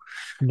 No,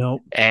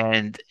 Nope.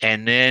 and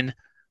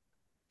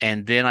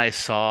then I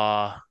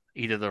saw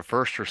either the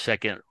first or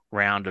second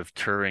round of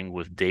touring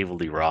with David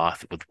Lee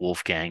Roth with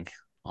Wolfgang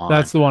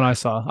That's on. the one I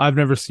saw. I've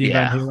never seen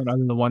Van Yeah, Halen other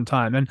than the one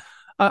time. And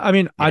I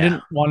mean, I yeah,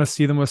 didn't want to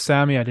see them with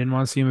Sammy. I didn't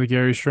want to see them with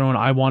Gary Strone.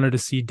 I wanted to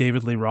see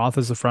David Lee Roth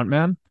as the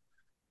frontman.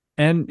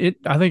 And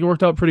I think it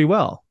worked out pretty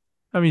well.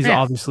 I mean, he's yeah,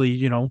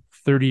 obviously,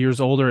 30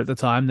 years older at the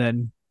time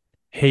than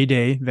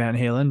heyday Van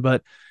Halen,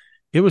 but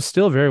it was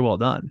still very well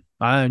done.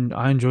 I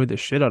enjoyed the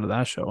shit out of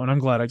that show, and I'm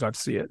glad I got to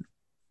see it.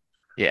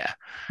 yeah.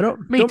 I don't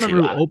Me don't remember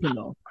too. who opened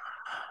though.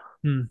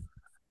 Hmm.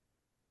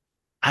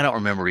 I don't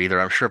remember either.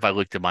 I'm sure if I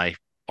looked at my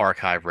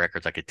archive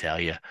records, I could tell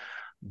you.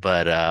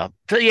 But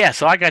so yeah,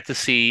 so I got to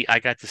see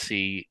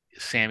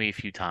Sammy a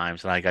few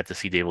times, and I got to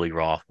see David Lee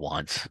Roth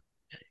once.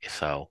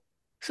 So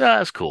so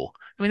that's cool.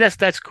 I mean,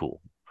 that's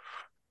cool.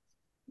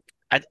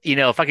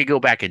 If I could go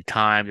back in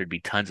time, there'd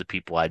be tons of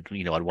people I'd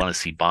want to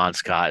see Bon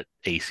Scott,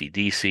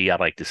 AC/DC. I'd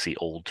like to see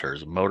old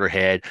tours of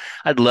Motorhead.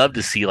 I'd love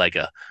to see like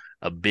a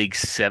big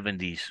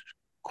 '70s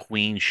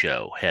Queen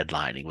show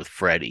headlining with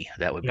Freddie.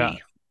 That would Yeah,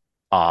 be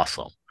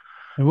awesome.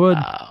 it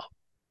would. Uh,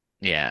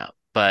 yeah,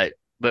 but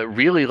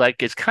really,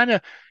 like it's kind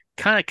of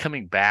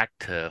coming back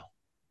to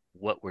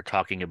what we're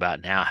talking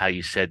about now. How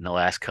you said in the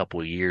last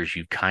couple of years,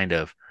 you've kind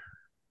of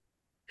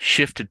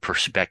shifted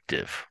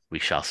perspective. we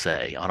shall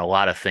say, on a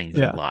lot of things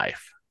in Yeah.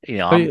 life. I'm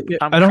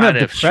I don't kind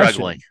have of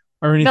struggling. depression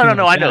or No, anything no,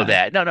 no, like I know that.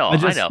 that. No, no, I I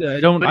just know. I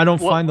But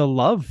don't what find the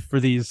love for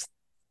these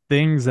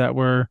things that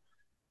were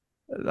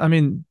I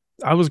mean,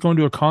 I was going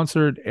to a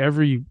concert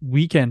every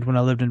weekend when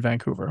I lived in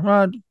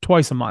Vancouver,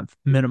 twice a month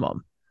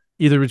minimum,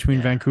 either between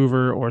yeah,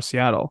 Vancouver or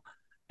Seattle.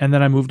 And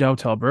then I moved out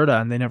to Alberta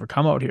and they never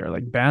come out here.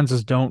 Like bands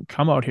just don't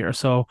come out here.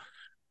 So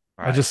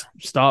I right. just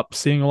stopped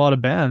seeing a lot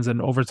of bands.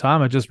 And over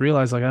time, I just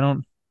realized like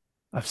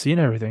I've seen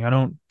everything. I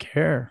don't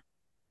care.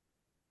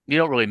 You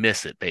don't really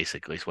miss it,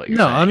 basically, is what you're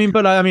No, I saying. mean,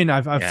 but I mean,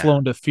 I've Yeah.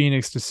 flown to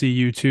Phoenix to see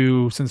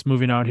U2 since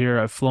moving out here.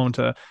 I've flown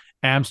to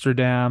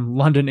Amsterdam,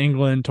 London,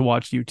 England to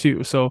watch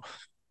U2. So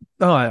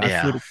I flew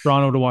Yeah. to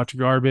Toronto to watch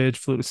Garbage,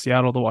 flew to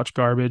Seattle to watch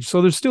Garbage.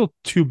 So there's still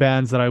two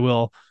bands that I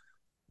will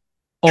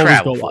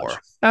always go Travel watch.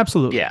 for.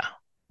 Absolutely. Yeah.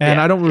 And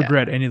I Yeah. don't Yeah.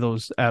 regret any of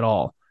those at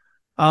all.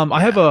 Yeah.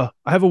 I have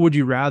a would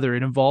you rather.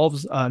 It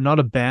involves not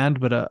a band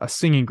but a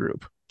singing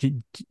group. Do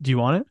you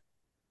want it?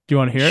 Do you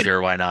want to hear it?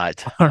 Sure, why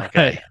not? All right.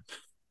 Okay.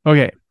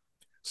 Okay.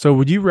 So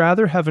would you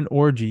rather have an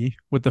orgy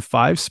with the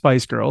five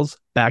Spice Girls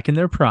back in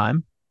their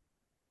prime?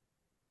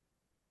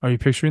 Are you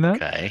picturing that?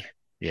 Okay.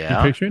 You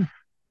Yeah. picturing?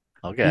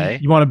 Okay.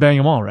 You want to bang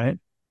them all, right?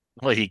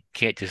 Well, you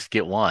can't just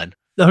get one.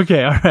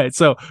 Okay, all right.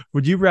 So,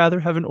 would you rather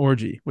have an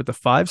orgy with the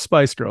five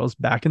Spice Girls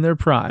back in their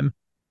prime,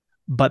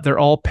 but they're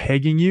all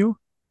pegging you?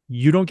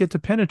 You don't get to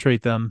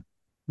penetrate them.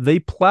 They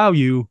plow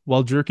you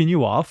while jerking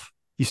you off.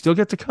 You still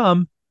get to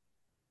come,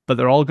 but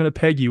they're all going to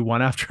peg you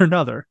one after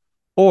another.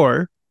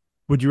 Or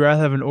would you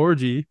rather have an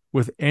orgy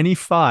with any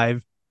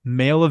five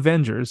male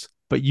Avengers,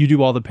 but you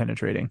do all the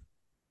penetrating?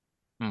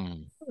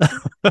 Hmm.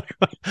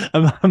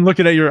 I'm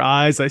looking at your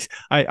eyes.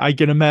 I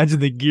can imagine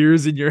the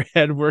gears in your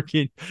head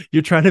working.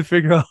 You're trying to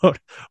figure out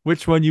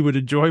which one you would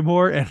enjoy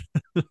more and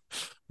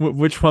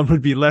which one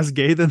would be less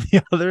gay than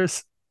the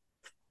others.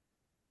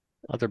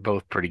 Well, they're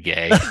both pretty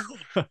gay.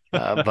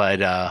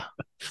 But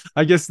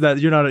I guess that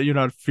you're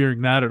not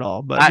fearing that at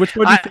all. But I, which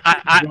one do you I, think I,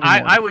 you I, enjoy I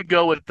more? I would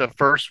go with the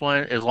first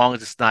one as long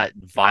as it's not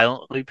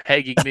violently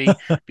pegging me,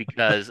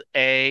 because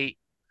A,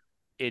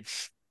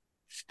 it's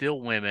still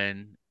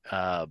women.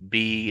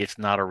 B, it's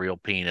not a real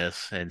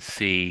penis, and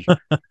C,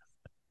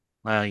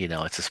 well,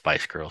 it's the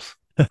Spice Girls.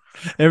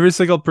 Every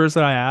single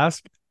person I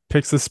ask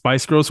picks the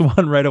Spice Girls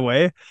one right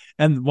away,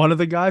 and one of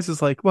the guys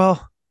is like,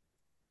 "Well,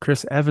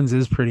 Chris Evans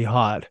is pretty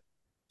hot.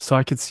 So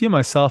I could see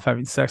myself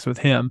having sex with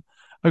him."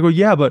 I go,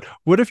 yeah, but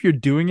what if you're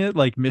doing it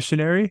like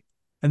missionary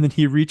and then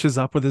he reaches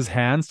up with his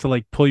hands to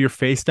like pull your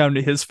face down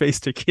to his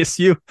face to kiss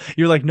you?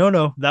 You're like, no,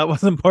 no, that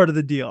wasn't part of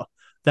the deal.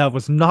 That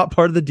was not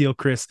part of the deal,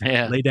 Chris.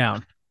 Yeah. Lay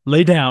down.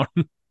 Lay down.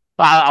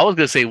 I was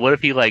gonna say, what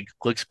if he like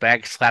looks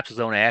back, slaps his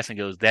own ass, and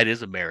goes, "That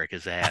is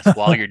America's ass,"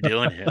 while you're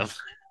doing him.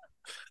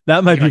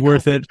 That might You're be like,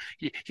 worth holy,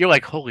 it. you're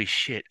like, holy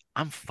shit,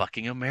 I'm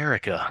fucking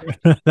America.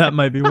 That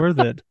might be worth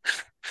it.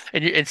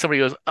 And somebody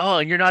goes, "Oh,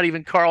 and you're not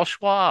even Carl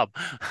Schwab."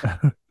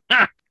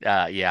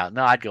 Yeah,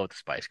 no, I'd go with the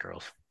Spice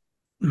Girls.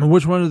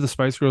 Which one of the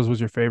Spice Girls was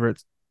your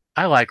favorite?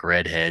 I like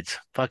redheads.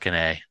 Fucking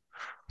A.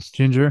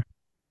 Ginger.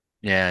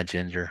 Yeah,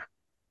 Ginger.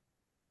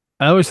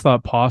 I always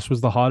thought Posh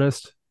was the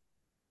hottest,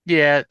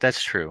 Yeah,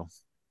 that's true.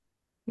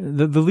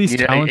 the least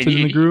And talented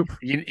in the group.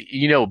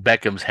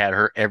 Beckham's had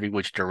her every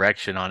which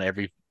direction on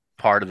every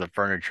part of the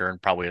furniture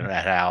and probably in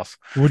that house.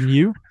 Wouldn't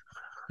you?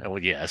 Oh,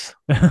 yes.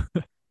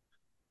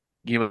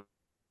 You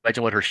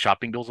imagine what her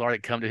shopping bills are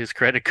that come to his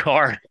credit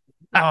card?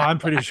 Oh, I'm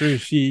pretty sure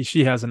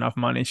she has enough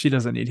money. She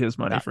doesn't need his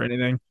money Uh, for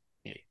anything.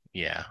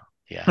 yeah,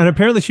 yeah. And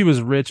apparently she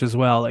was rich as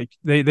well. Like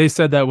they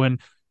said that when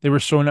they were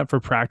showing up for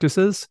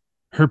practices,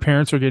 her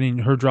parents were getting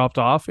her dropped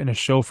off in a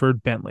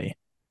chauffeured Bentley.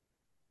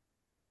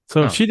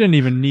 So Huh. she didn't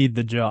even need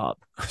the job.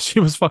 She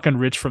was fucking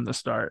rich from the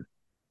start.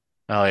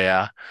 Oh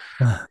yeah.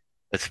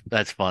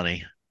 That's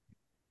funny.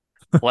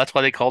 Well, that's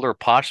why they called her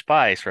Posh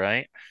Spice,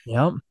 right?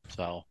 Yep.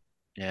 So,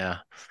 yeah.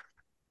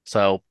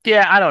 So,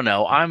 yeah, I don't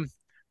know. I'm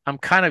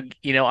kind of,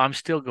 I'm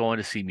still going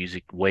to see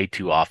music way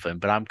too often,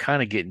 but I'm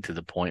kind of getting to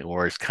the point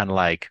where it's kind of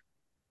like,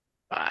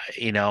 uh,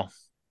 you know,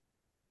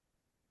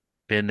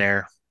 been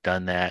there,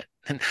 done that.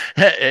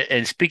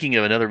 And speaking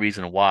of another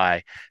reason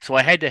why, so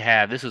I had to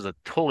have, this is a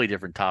totally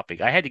different topic.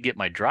 I had to get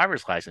my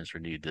driver's license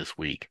renewed this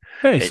week.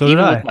 Hey, And so did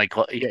even with I. my,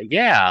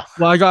 yeah.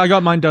 Well, I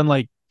got mine done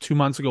like 2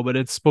 months ago, but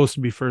it's supposed to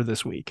be for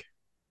this week.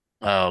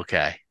 Oh,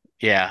 okay.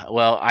 Yeah.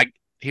 Well,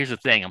 here's the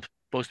thing. I'm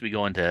supposed to be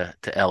going to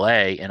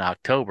LA in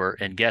October,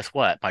 and guess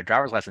what? My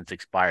driver's license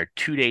expired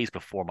 2 days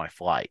before my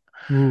flight.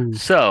 Ooh.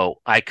 So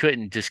I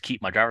couldn't just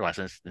keep my driver's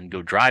license and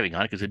go driving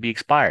on it because it'd be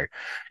expired.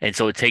 And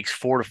so it takes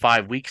 4 to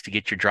 5 weeks to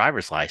get your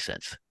driver's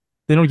license.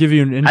 They don't give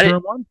you an I didn't,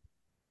 interim one?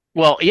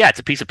 well, yeah, it's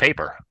a piece of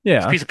paper.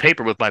 It's a Yeah. piece of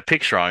paper with my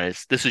picture on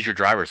it. This is your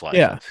driver's Yeah.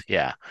 license.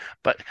 Yeah.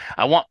 But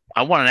I want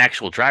an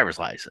actual driver's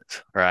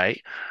license,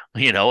 right?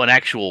 An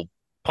actual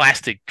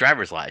plastic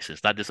driver's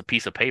license, not just a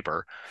piece of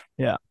paper.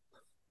 Yeah.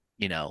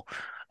 you know,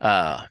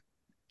 uh, I'm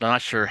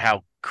not sure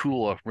how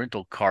cool a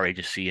rental car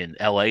agency in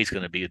LA is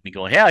going to be with me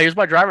going, "Yeah, here's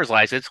my driver's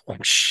license."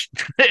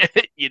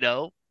 you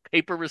know,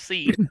 paper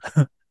receipt.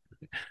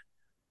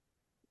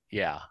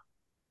 Yeah.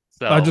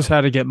 I So just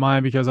had to get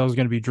mine because I was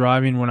going to be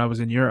driving when I was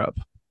in Europe.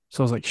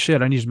 So I was like,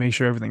 shit, I need to make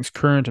sure everything's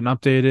current and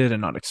updated and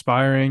not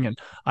expiring. And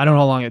I don't know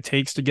how long it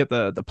takes to get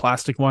the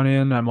plastic one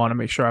in. I want to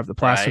make sure I have the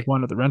plastic right,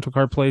 one at the rental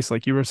car place,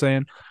 like you were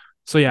saying.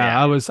 So yeah,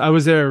 yeah. I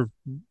was there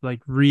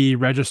like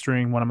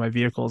re-registering one of my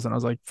vehicles, and I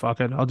was like, fuck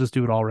it, I'll just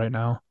do it all right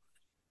now.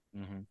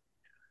 Hmm.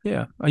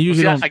 Yeah, I Well,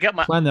 usually see, don't I got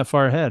my plan that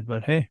far ahead,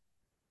 but hey,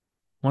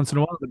 once in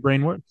a while the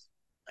brain works.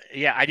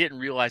 yeah, I didn't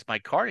realize my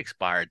card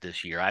expired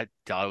this year. I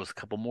thought it was a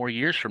couple more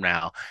years from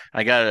now.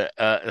 I got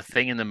a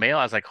thing in the mail.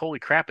 I was like, holy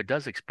crap, it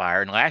does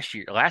expire. And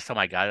last time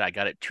I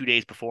got it 2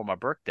 days before my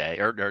birthday,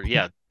 or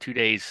yeah, 2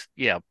 days,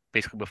 yeah,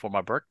 basically before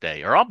my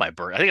birthday, or on my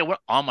birthday. I think it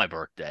went on my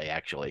birthday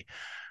actually,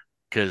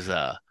 because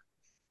I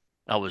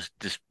was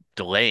just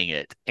delaying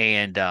it.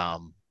 And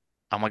I'm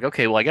like,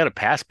 okay, well, I got a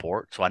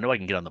passport, so I know I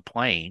can get on the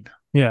plane,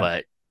 Yeah,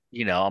 but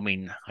I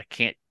mean, I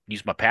can't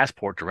use my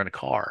passport to rent a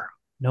car,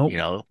 you nope.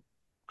 know.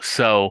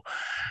 So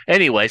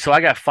anyway, so I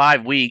got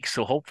 5 weeks,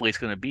 so hopefully it's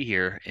going to be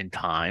here in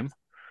time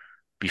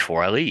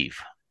before I leave.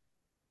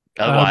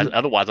 Uh,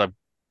 Otherwise, I'm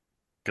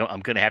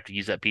going to have to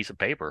use that piece of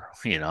paper.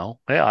 Yeah,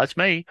 that's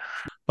me.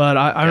 But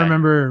I Okay.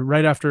 remember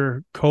right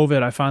after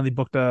COVID, I finally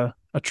booked a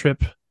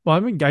trip. Well, I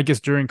mean, I guess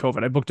during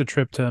COVID, I booked a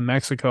trip to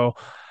Mexico,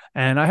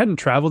 and I hadn't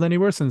traveled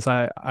anywhere since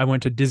I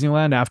went to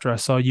Disneyland after I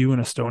saw you in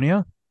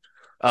Estonia.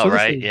 All So this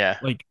right. was Yeah.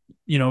 like,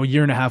 a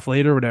year and a half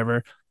later, or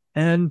whatever.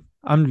 And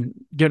I'm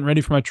getting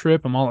ready for my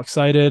trip. I'm all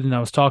excited. And I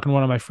was talking to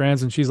one of my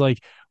friends, and she's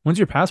like, when's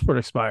your passport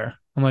expire?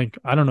 I'm like,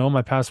 I don't know.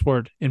 My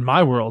passport in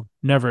my world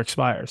never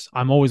expires.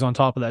 I'm always on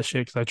top of that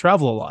shit because I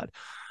travel a lot.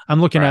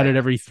 I'm looking at it Right.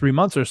 every 3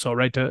 months or so,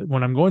 right? To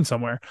when I'm going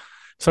somewhere.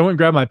 So I went and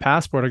grabbed my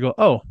passport. I go,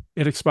 oh,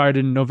 it expired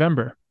in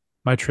November.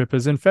 My trip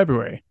is in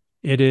February.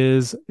 It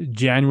is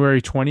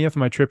January 20th.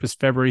 My trip is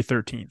February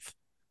 13th.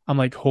 I'm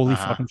like, holy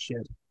Uh-huh. fucking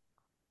shit.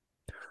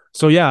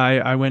 So yeah,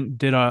 I went and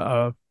did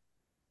a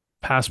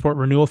passport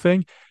renewal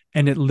thing,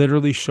 and it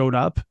literally showed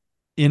up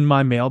in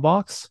my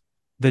mailbox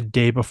the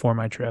day before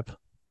my trip.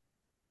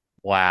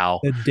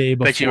 Wow. The day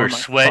before my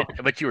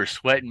fuck. Bet you were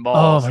sweating Oh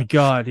balls. my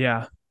god,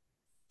 yeah,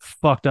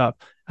 fucked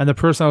up. And the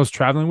person I was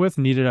traveling with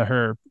needed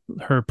her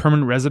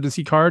permanent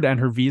residency card and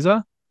her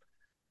visa,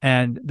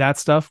 and that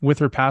stuff with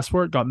her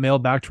passport got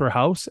mailed back to her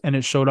house, and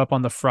it showed up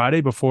on the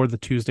Friday before the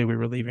Tuesday we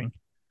were leaving.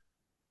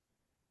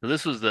 So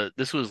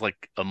this was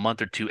like a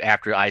month or two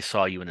after I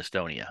saw you in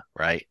Estonia,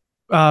 right?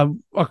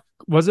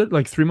 Was it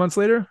like 3 months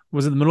later?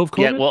 Was it the middle of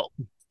Yeah. COVID? Well,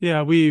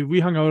 Yeah, we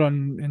hung out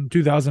on in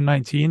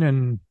 2019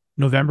 in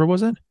November,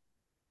 was it?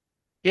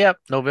 yeah, Yeah.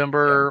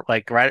 November,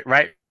 like right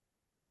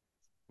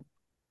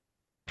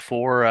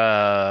before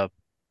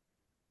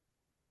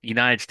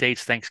United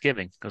States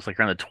Thanksgiving. It was like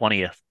around the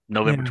 20th,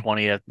 November Yeah.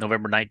 20th,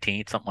 November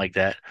 19th, something like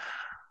that.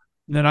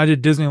 And then I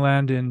did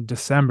Disneyland in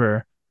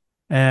December,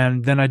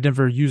 and then I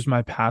never used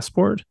my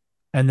passport.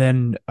 And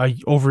then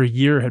over a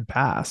year had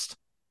passed,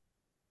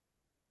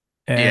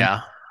 and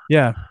Yeah.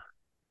 yeah,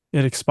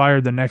 it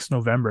expired the next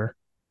November.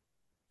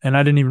 And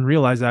I didn't even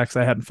realize that because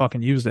I hadn't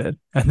fucking used it.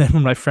 And then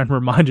when my friend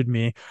reminded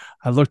me,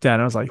 I looked at it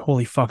and I was like,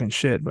 holy fucking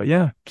shit. But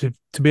yeah, to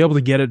be able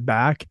to get it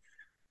back,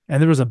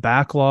 and there was a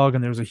backlog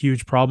and there was a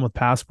huge problem with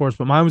passports,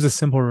 but mine was a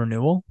simple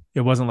renewal.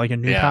 It wasn't like a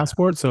new Yeah.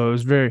 passport. So it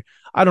was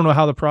I don't know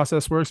how the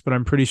process works, but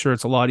I'm pretty sure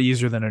it's a lot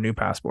easier than a new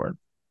passport.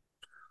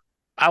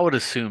 I would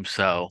assume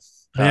so.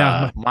 But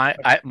yeah,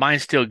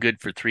 Mine's still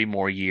good for 3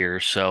 more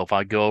years. So if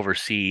I go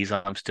overseas,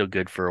 I'm still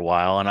good for a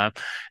while.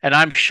 And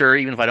I'm sure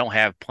even if I don't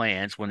have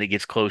plans, when it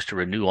gets close to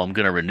renewal, I'm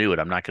going to renew it.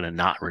 I'm not going to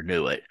not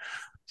renew it.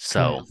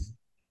 yeah. So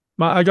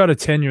I got a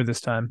 10-year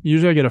this time.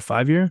 Usually I get a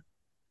 5 year.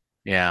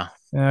 yeah,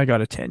 And I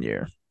got a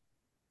 10-year.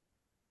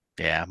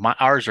 yeah.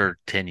 Ours are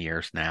 10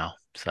 years now.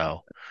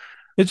 So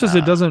It's just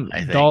it I doesn't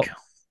think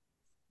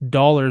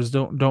dollars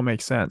don't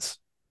make sense.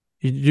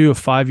 You do a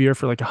 5 year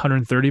for like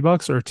 130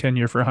 bucks or a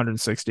 10-year for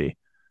 160.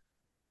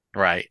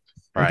 right,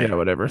 Like, right. yeah,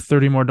 whatever.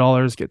 30 more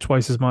dollars, get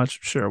twice as much.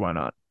 Sure, why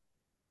not?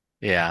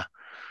 Yeah,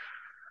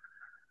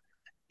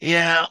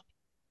 yeah.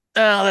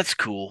 Oh, that's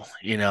cool.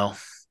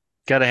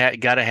 Gotta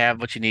have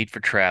what you need for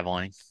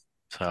traveling.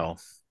 So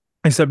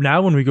Except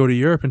now when we go to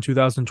Europe in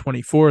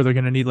 2024, they're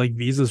gonna need like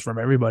visas from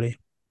everybody.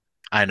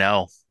 I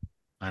know,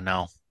 I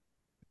know.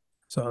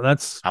 So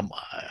that's I'm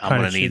I'm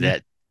kind of gonna need shitty.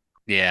 that.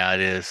 Yeah,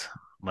 it is.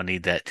 I'm gonna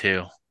need that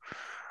too.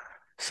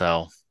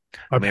 So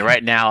I Our mean, pa-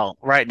 right now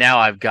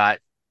I've got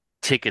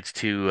tickets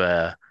to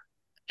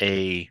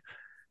a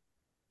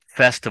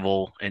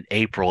festival in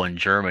April in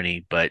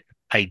Germany, but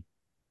I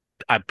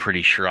I'm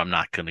pretty sure I'm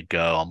not gonna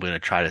go. I'm gonna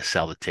try to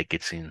sell the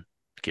tickets and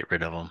get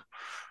rid of them.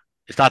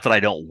 It's not that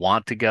I don't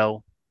want to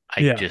go.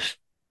 I yeah. just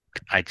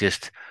I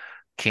just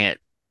can't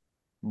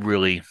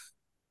really.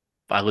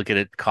 I look at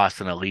it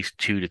costing at least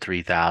 2 to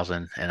 3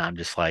 thousand, and I'm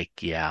just like,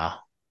 yeah,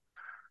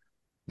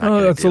 not Oh,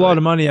 gonna that's a do lot it.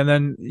 of money. And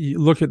then you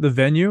look at the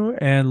venue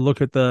and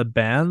look at the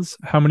bands.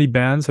 How many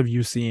bands have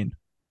you seen?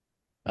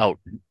 Oh,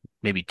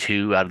 maybe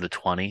two out of the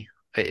 20.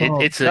 Oh,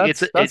 that's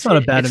not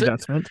a bad It's a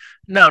investment.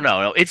 no,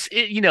 no,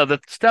 no.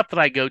 The stuff that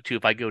I go to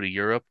if I go to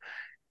Europe,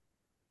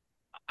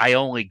 I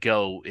only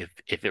go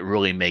if it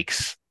really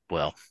makes,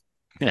 well,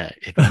 Yeah,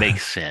 it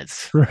makes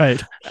sense. Right.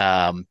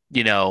 In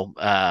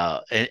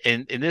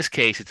this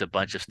case, it's a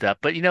bunch of stuff.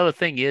 But the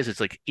thing is, it's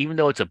like even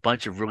though it's a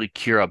bunch of really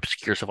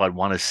obscure stuff I'd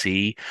want to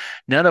see,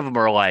 none of them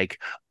are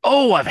like,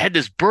 oh, I've had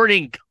this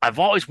burning. I've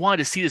always wanted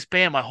to see this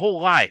band my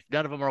whole life.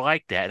 None of them are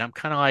like that, and I'm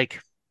kind of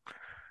like,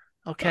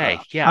 okay,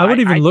 yeah, I would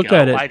even I'd look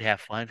at go. it. I'd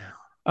have fun.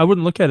 I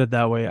wouldn't look at it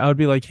that way. I would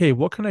be like, hey,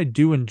 what can I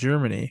do in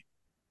Germany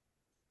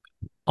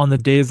on the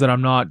days that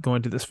I'm not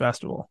going to this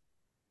festival?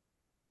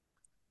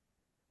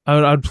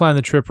 I'd plan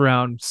the trip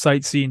around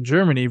sightseeing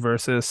Germany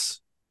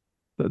versus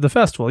the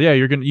festival. Yeah,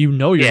 you're going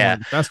Yeah, to the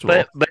but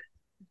festival. but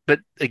but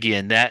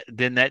again,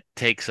 that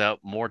takes up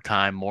more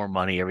time, more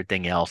money,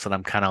 everything else, and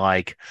I'm kind of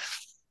like,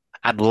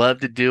 I'd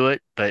love to do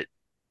it, but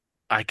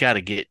I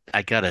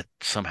gotta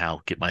somehow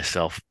get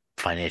myself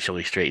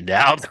financially straightened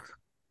out.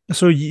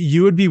 So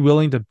you would be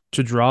willing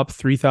to drop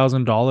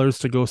 $3,000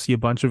 to go see a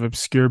bunch of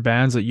obscure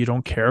bands that you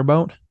don't care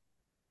about?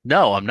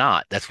 No, I'm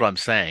not. That's what I'm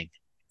saying.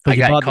 But I you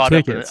got bought the caught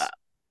up in tickets.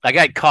 I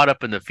got caught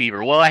up in the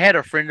fever. Well, I had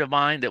a friend of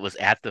mine that was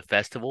at the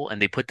festival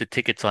and they put the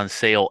tickets on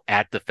sale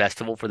at the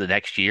festival for the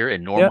next year,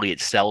 and Yeah. normally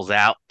it sells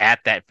out at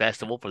that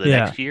festival for the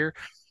Yeah. next year.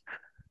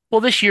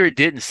 Well, this year it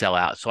didn't sell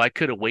out, so I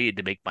could have waited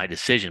to make my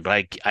decision.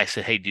 But I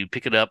said, "Hey, dude,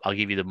 pick it up. I'll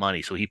give you the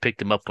money." So he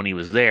picked him up when he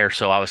was there.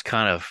 So I was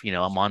kind of,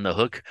 I'm on the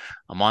hook.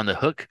 I'm on the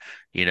hook,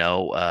 you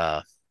know,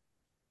 uh,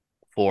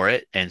 for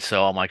it. And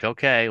so I'm like,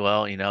 okay,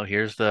 well,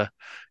 here's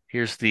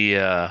here's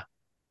the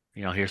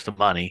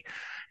money.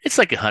 It's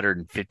like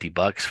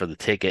 $150 for the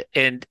ticket.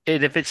 And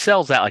if it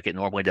sells out like it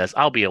normally does,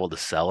 I'll be able to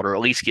sell it or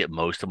at least get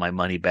most of my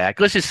money back.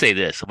 Let's just say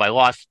this. If I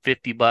lost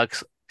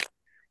 $50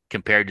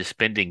 compared to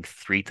spending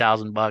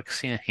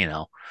 $3,000, yeah,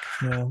 Yeah.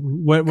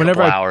 a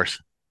couple hours.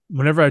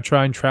 Whenever I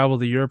try and travel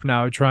to Europe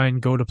now, I try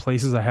and go to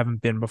places I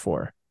haven't been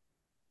before.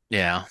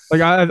 Yeah.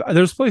 Like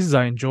there's places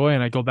I enjoy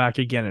and I go back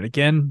again and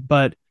again,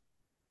 but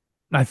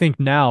I think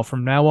now,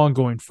 from now on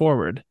going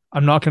forward,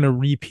 I'm not going to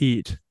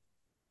repeat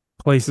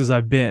places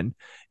I've been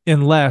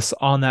unless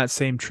on that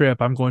same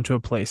trip I'm going to a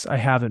place I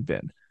haven't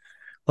been.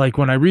 Like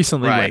when I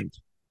recently Right. went,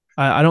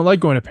 I don't like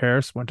going to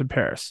Paris, went to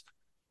Paris.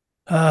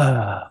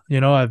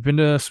 I've been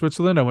to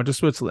Switzerland, I went to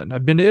Switzerland.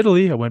 I've been to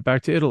Italy, I went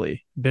back to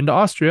Italy. Been to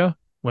Austria,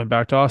 went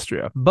back to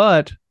Austria.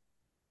 But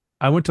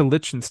I went to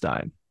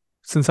Liechtenstein.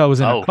 Since I was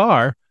in a Oh,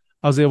 car,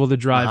 I was able to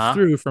drive uh-huh.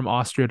 through from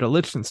Austria to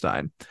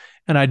Liechtenstein,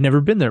 and I'd never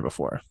been there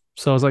before.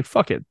 So I was like,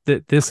 "Fuck it,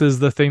 this is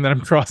the thing that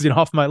I'm crossing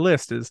off my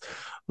list is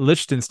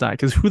Liechtenstein."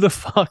 Because who the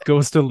fuck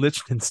goes to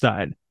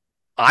Liechtenstein?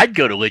 I'd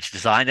go to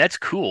Liechtenstein. That's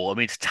cool. I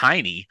mean, it's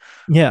tiny,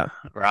 Yeah,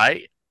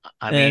 right?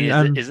 I mean,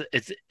 and is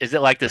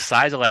it like the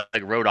size of like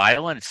Rhode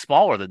Island? It's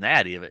smaller than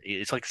that. Even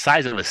it's like the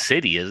size of a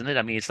city, isn't it?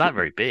 I mean, it's not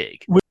very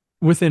big.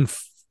 within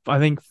I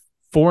think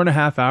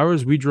 4.5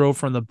 hours, we drove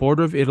from the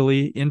border of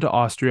Italy into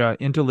Austria,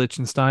 into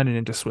Liechtenstein, and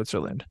into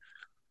Switzerland.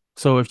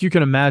 So if you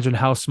can imagine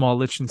how small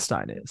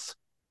Liechtenstein is,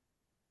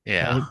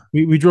 Yeah.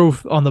 right? We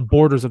drove on the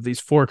borders of these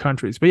four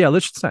countries. But yeah,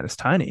 Liechtenstein is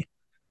tiny.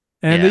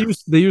 And Yeah.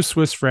 they use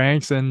Swiss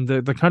francs, and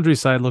the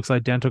countryside looks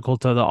identical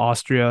to the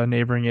Austria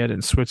neighboring it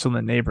and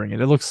Switzerland neighboring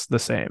it. It looks the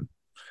same.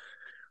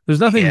 There's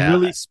nothing Yeah.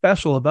 really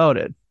special about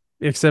it,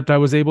 except I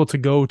was able to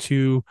go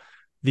to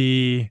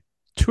the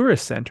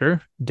tourist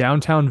center,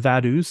 downtown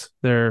Vaduz,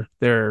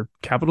 their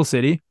capital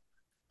city,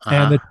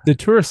 and Uh-huh. the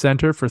tourist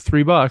center for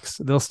 $3,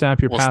 they'll stamp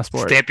your Well,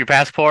 passport. stamp your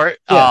passport.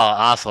 Oh, Yeah.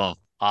 awesome.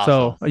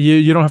 So Awesome.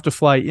 you don't have to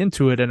fly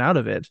into it and out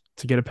of it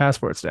to get a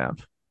passport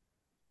stamp.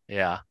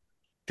 Yeah.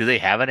 Do they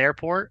have an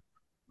airport?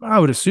 I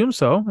would assume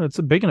so. It's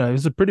a big enough.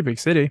 It's a pretty big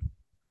city.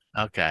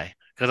 Okay.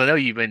 Because I know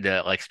you've been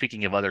to, like,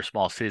 speaking of other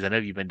small cities, I know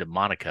you've been to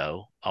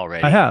Monaco I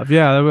already. have,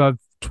 yeah,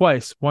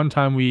 twice. One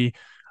time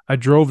I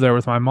drove there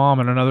with my mom,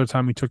 and another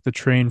time we took the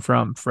train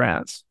from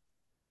France.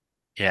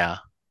 Yeah.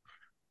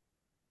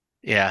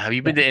 Yeah. Have you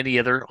Yeah. been to any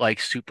other, like,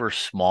 super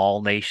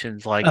small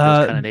nations, like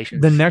those kind of The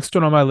nations? next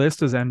one on my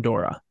list is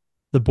Andorra,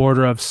 the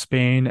border of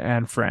Spain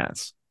and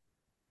France.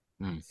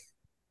 Hmm.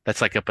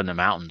 That's like up in the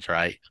mountains,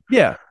 right?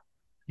 Yeah,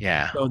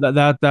 Yeah. so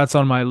that's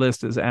on my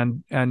list is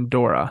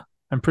Andorra.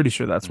 I'm pretty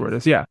sure that's where Hmm. it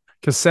is. Yeah,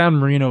 because San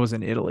Marino is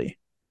in Italy.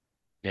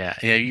 Yeah.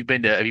 Yeah. Have you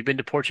been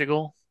to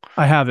Portugal?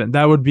 I haven't.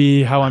 That would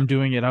be how Uh, I'm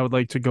doing it. I would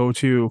like to go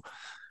to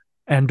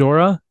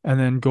Andorra and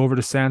then go over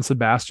to San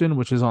Sebastian,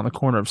 which is on the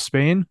corner of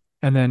Spain,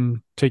 and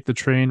then take the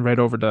train right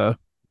over to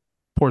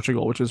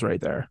Portugal, which is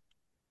right there.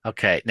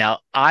 okay. Now,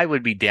 I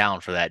would be down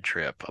for that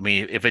trip. I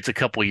mean, if it's a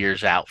couple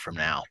years out from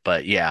now,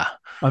 but yeah,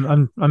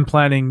 I'm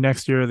planning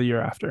next year or the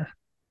year after.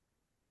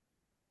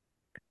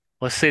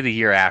 let's say the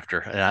year after,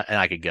 and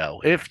I could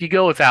go. If you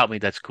go without me,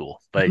 that's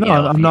cool. But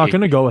No, if I'm you, not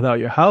going to go without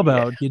you. How yeah,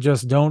 about you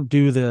just don't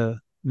do the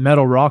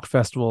metal rock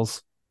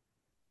festivals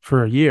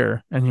for a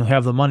year and you'll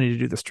have the money to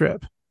do this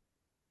trip?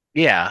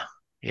 yeah,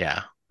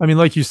 yeah, I mean,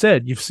 like you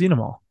said, you've seen them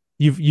all.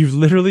 You've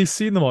literally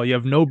seen them all. You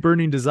have no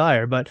burning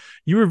desire, but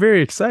you were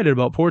very excited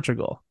about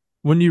Portugal.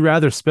 Wouldn't you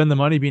rather spend the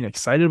money being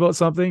excited about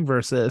something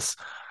versus,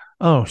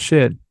 oh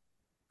shit,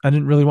 I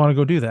didn't really want to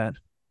go do that?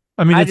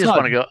 I mean, I it's just not.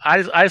 want to go.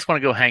 I just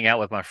want to go hang out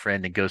with my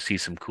friend and go see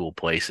some cool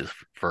places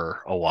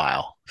for a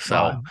while.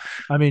 So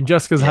I mean,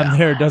 just because I'm yeah,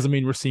 there doesn't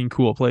mean we're seeing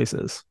cool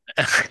places.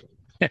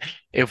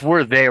 if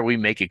we're there, we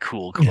make it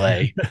cool,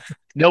 Clay.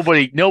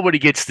 Nobody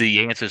gets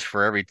the answers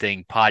for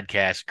everything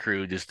podcast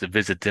crew just to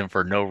visit them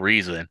for no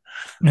reason.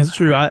 It's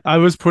true. I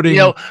was You putting.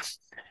 know,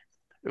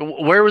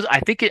 where was I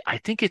think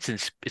it's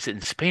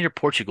in Spain or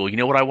Portugal. You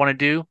know what I want to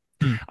do?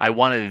 Hmm, I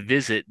want to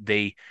visit.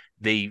 They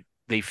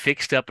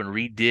fixed up and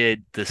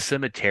redid the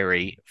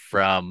cemetery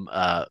from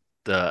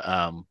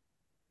the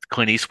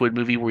Clint Eastwood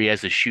movie where he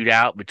has a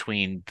shootout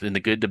between in the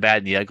good, the bad,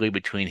 and the ugly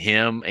between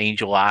him,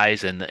 Angel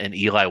Eyes, and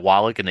Eli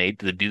Wallach, and they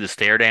do the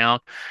stare down,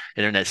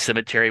 and they're in that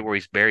cemetery where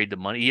he's buried the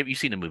money. You've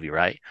seen the movie,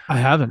 right? I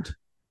haven't,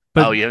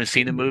 but Oh, you haven't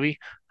seen the movie?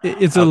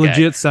 it's a Okay.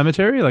 legit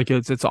cemetery. Like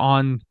it's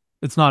on.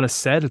 It's not a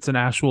set. It's an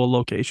actual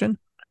location.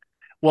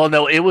 Well,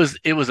 no, it was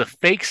a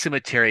fake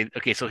cemetery.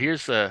 Okay, so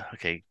here's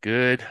okay,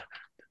 good,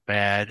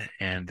 bad,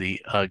 and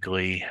the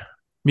ugly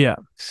Yeah.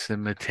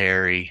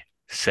 cemetery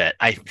set.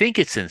 I think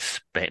it's in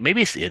Spain.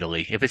 Maybe it's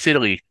Italy. If it's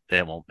Italy,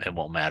 then it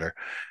won't matter.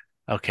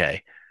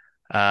 Okay.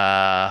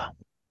 Uh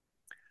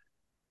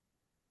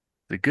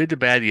The Good, the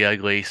Bad, the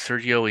Ugly,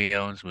 Sergio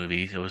Leone's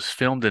movie. It was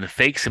filmed in a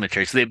fake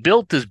cemetery. So they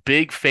built this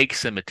big fake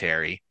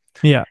cemetery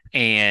Yeah.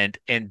 and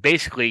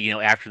basically,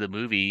 after the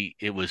movie,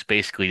 it was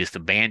basically just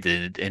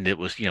abandoned and it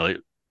was,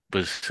 it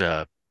was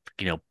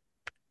you know,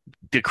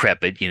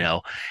 decrepit,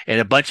 and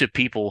a bunch of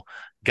people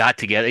got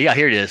together. Yeah,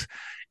 here it is.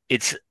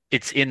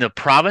 It's in the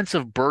province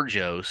of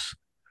Burgos,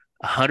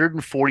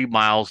 140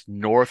 miles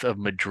north of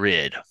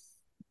Madrid.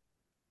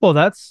 Well,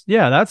 that's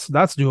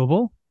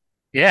doable.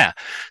 Yeah.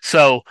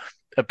 So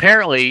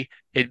apparently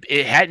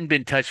it hadn't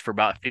been touched for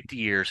about 50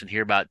 years. And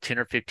here about 10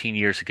 or 15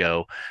 years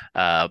ago,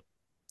 uh,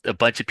 a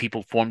bunch of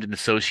people formed an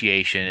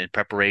association in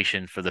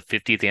preparation for the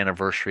 50th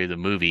anniversary of the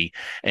movie,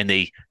 and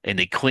they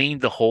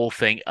cleaned the whole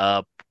thing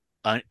up,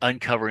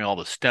 uncovering all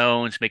the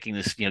stones, making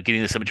this,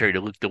 getting the cemetery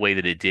to look the way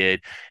that it did,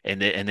 and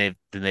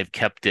they've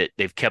kept it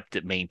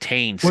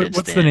maintained since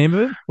What's the then. name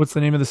of it? What's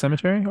the name of the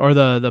cemetery or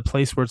the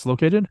place where it's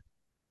located?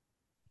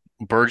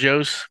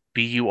 Burgos,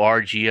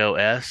 Burgos.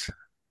 It's in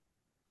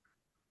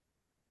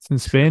It's in the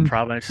Spain.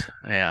 province.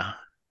 Yeah.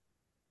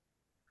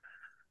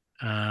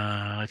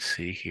 Let's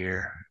see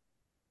here.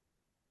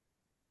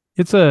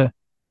 It's a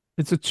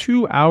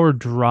 2 hour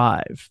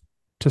drive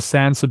to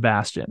San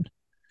Sebastian.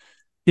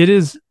 It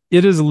is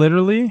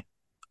literally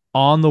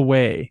on the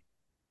way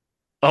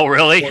Oh,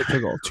 really?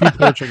 To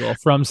Portugal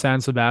from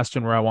San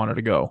Sebastian where I wanted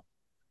to go.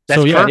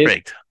 So That's yeah,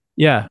 perfect.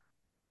 yeah,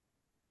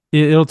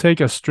 it'll take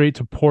us straight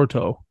to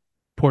Porto,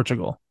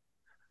 Portugal.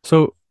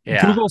 So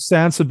Yeah. Google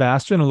San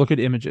Sebastian and look at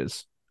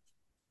images.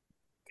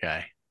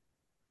 Okay.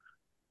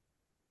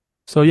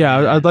 So yeah,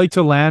 I'd And like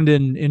to land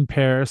in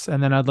Paris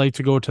and then I'd like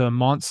to go to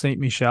Mont Saint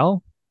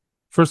Michel.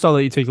 First, I'll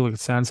let you take a look at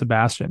San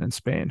Sebastian in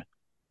Spain.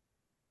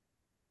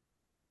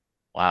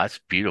 wow, that's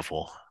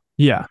beautiful.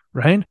 Yeah,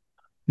 right.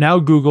 Now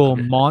Google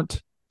Okay.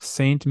 Mont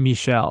Saint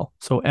Michel.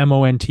 So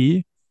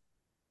MONTST.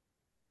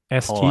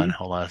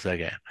 Hold on a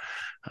second.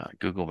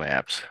 Google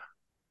Maps.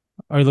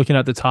 Are you looking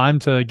at the time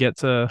to get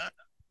to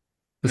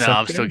the No,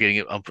 I'm still cemetery? getting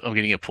it. I'm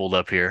getting it pulled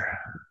up here.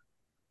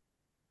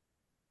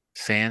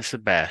 San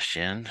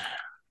Sebastian.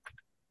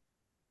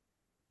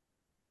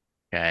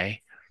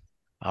 Okay.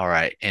 All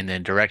right. And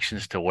then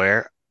directions to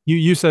where?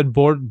 You said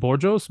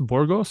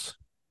Borgos.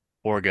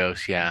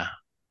 Burgos. Yeah.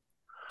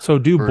 So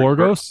do Bur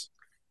Borgos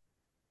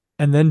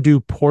and then do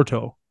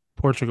Porto,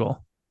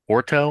 Portugal.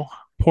 Porto.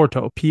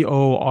 Porto,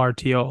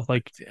 Porto.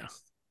 Like Yeah.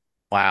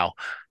 Wow.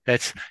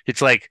 It's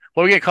like,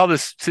 what are we gonna call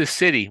this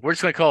city? We're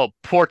just gonna call it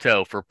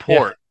Porto for yeah.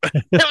 port.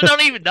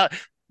 Don't even know.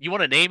 You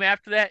want a name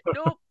after that?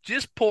 Nope,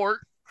 just port.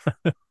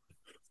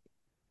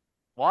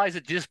 Why is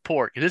it just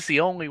port? Because it's the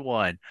only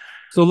one.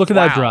 So look at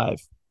that Wow.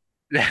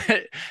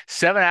 drive.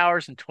 7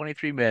 hours and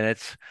 23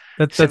 minutes,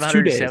 That's 2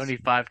 days,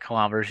 775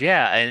 kilometers.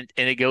 Yeah, and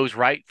it goes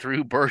right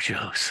through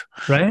Burgos.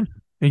 right?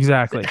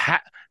 Exactly.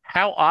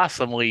 How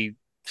awesomely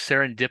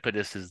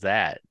serendipitous is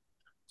that?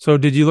 So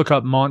did you look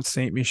up Mont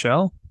Saint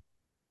Michel?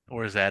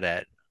 Where's that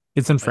at?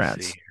 It's in Let's see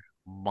France. here.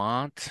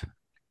 Mont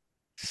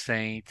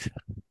Saint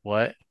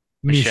what?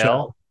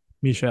 Michelle?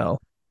 Michel.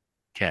 Michel.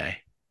 Okay.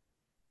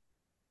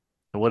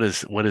 What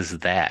is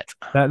that?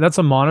 That's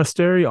a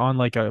monastery on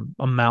like a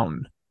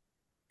mountain.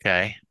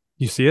 Okay.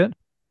 You see it?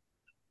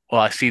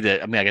 Well, I see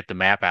that. I mean, I get the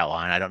map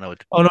outline. Oh no,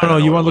 I no, don't know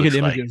you what it want to look at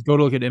looks like. images. Go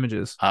to look at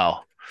images.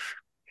 Oh.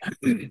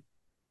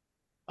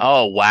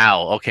 Oh,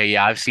 wow. Okay,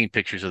 yeah, I've seen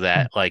pictures of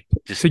that, like to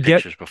just get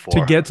pictures to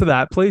before. get to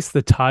that place,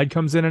 the tide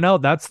comes in and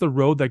out. That's the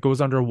road that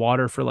goes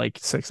underwater for like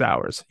 6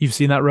 hours. You've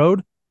seen that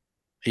road?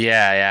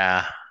 Yeah,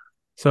 yeah.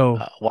 So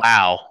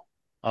Wow.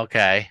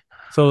 Okay.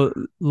 so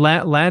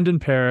land in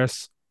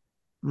Paris,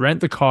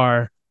 rent the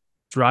car,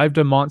 drive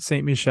to Mont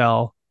Saint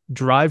Michel,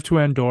 drive to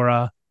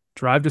Andorra,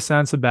 drive to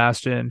San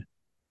Sebastian,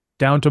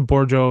 down to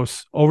Bordeaux,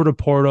 over to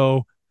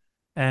Porto,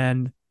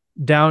 and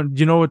down.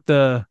 You know what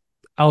the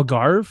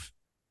Algarve,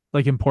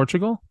 like in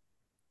Portugal?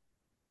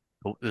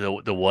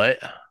 The what?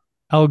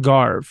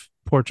 Algarve,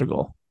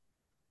 Portugal.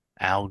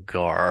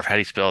 Algarve. How do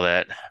you spell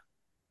that?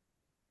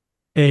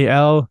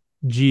 Algarve,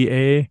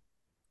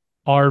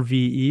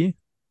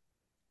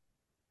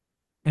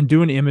 and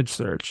do an image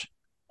search.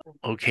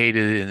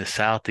 Located in the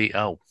southeast.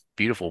 Oh,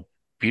 beautiful,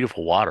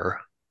 beautiful water.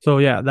 So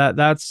yeah,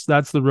 that's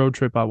the road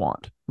trip I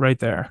want right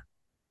there.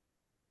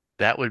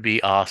 That would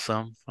be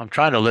awesome. I'm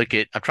trying to look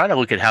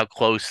at how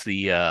close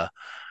the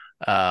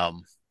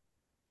um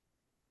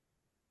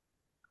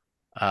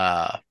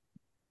uh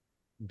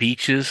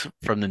beaches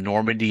from the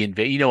Normandy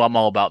invasion. You know, I'm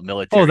all about Oh,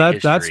 military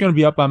that's going to history.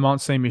 be up by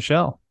Mont Saint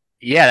Michel.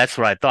 Yeah, that's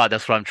what I thought.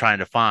 That's what I'm trying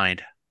to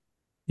find.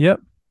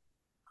 Yep.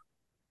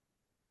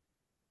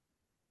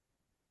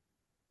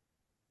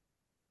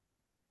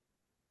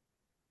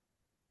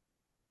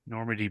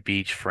 Normandy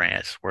Beach,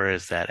 France. Where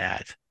is that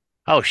at?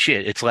 Oh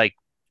shit, it's like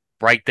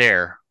right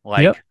there.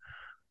 Yep.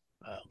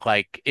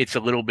 Like it's a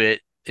little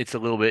bit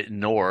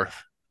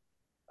north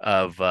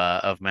of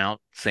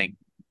Mount St.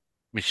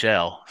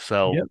 Michel.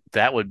 So Yep.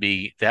 that would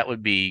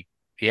be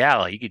yeah,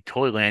 like you could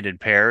totally land in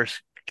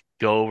Paris,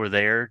 go over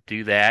there,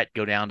 do that,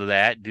 go down to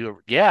that,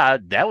 yeah,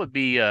 that would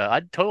be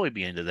I'd totally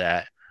be into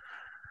that.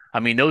 I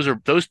mean,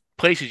 those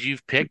places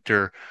you've picked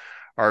are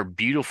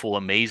beautiful,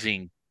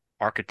 amazing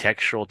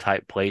architectural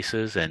type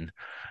places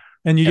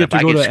And you and get if to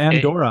I go could to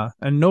Andorra,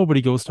 and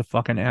nobody goes to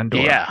fucking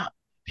Andorra. yeah,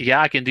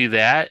 yeah, I can do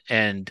that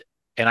and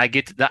I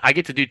get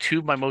to do two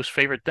of my most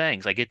favorite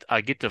things. I get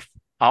to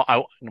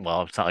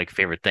well, it's not like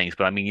favorite things,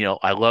 but I mean, you know,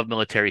 I love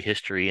military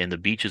history and the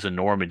beaches of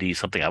Normandy is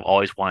something I've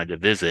always wanted to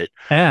visit.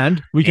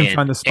 And we can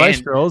find the Spice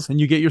And Girls, and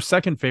you get your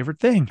second favorite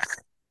thing.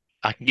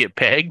 I can get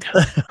pegged.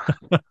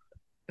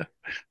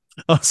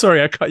 Oh,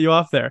 sorry, I cut you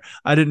off there.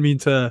 I didn't mean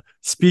to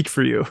speak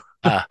for you.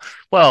 Uh,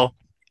 well,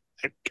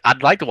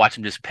 I'd like to watch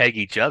them just peg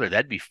each other.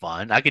 That'd be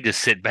fun. I could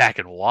just sit back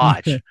and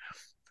watch.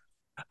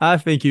 I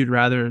think you'd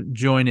rather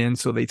join in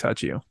so they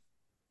touch you.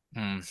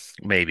 Hmm,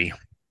 maybe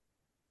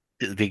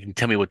they can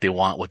tell me what they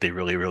want, what they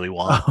really, really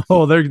want.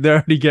 Oh, they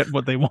already get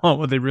what they want,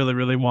 what they really,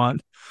 really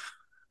want.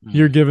 Hmm.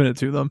 You're giving it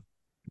to them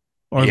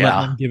or letting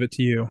Yeah. them give it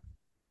to you.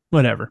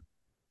 Whatever.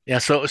 Yeah,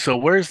 so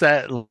where's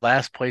that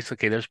last place?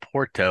 Okay, there's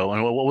Porto.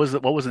 And what was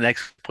the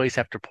next place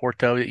after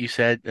Porto that you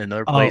said?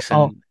 Another Al place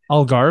Al in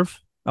Algarve.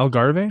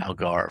 Algarve?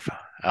 Algarve,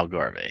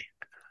 Algarve.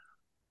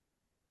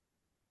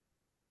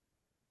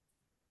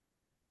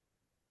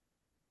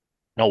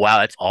 Oh wow,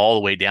 that's all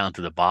the way down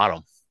to the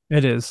bottom.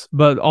 It is.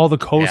 But all the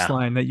Yeah.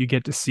 coastline that you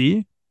get to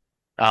see,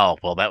 Oh,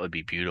 well, that would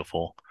be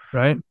beautiful.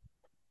 right?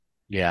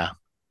 Yeah.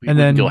 And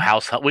We can go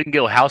then we can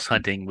go house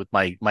hunting with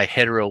my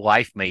hetero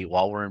life mate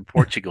while we're in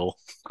Portugal.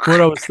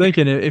 what I was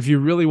thinking, if you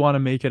really want to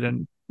make it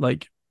an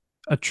like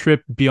a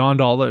trip beyond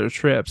all other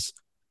trips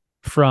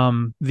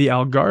from the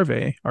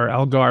Algarve or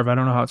Algarve, I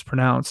don't know how it's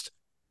pronounced.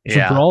 Yeah.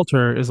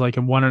 Gibraltar is like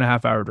a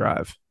 1.5 hour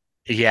drive,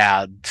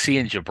 Yeah,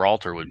 seeing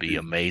Gibraltar would be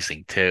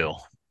amazing too.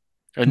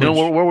 And then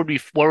which where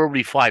would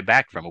we fly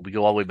back from? Would we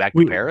go all the way back to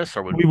we Paris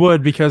or would we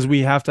would because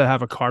we have to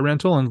have a car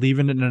rental and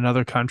leaving it in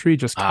another country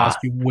just cost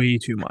ah you way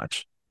too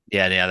much.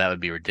 yeah, yeah, that would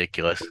be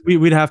ridiculous.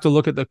 We'd have to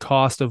look at the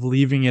cost of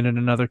leaving it in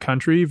another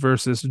country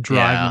versus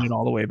driving Yeah. it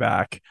all the way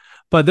back.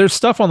 But there's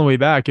stuff on the way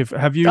back. If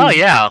have Oh you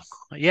yeah.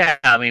 Yeah.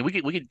 I mean we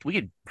could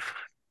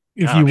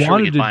if God, you I'm sure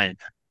we wanted could to find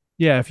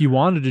yeah, if you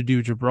wanted to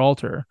do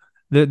Gibraltar,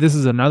 this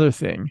is another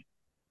thing.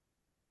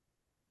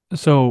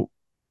 So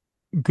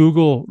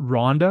Google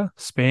Ronda,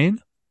 Spain,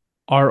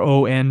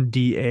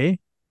 Ronda.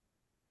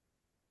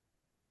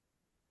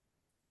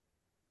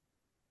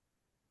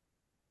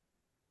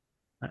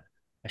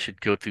 I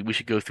should go through we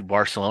should go through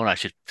Barcelona. I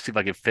should see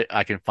if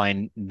I can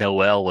find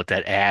Noel with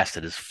that ass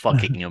that is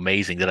fucking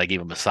amazing that I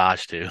gave a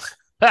massage to.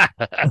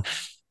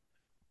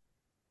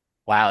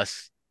 Wow,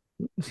 it's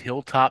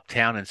hilltop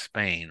town in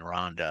Spain,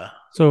 Ronda.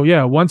 So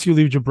yeah, once you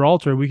leave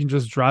Gibraltar, we can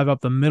just drive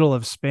up the middle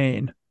of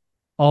Spain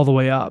all the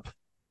way up.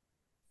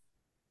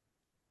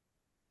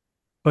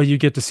 But you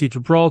get to see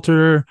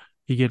Gibraltar,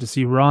 you get to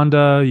see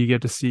Ronda, you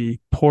get to see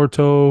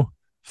Porto,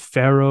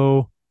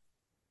 Faro,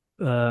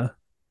 uh,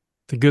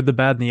 the good, the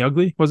bad, and the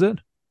ugly. Was it?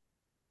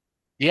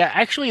 Yeah,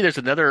 actually there's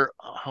another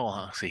hold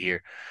on, let's see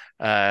here.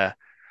 Uh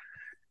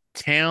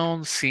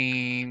Town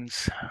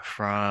scenes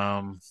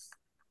from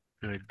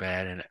good,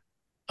 bad, and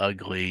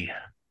ugly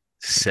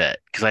set.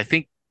 Because I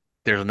think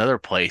there's another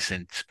place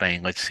in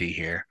Spain. Let's see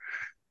here.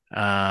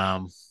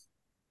 Um,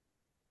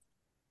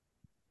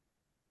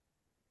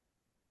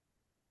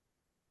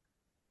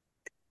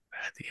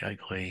 the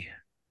ugly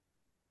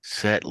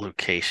set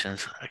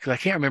locations. Because I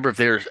can't remember if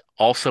there's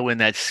also in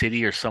that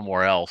city or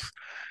somewhere else.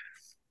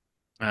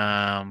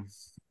 Um,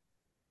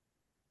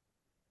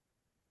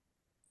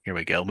 Here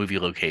we go. Movie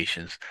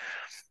locations.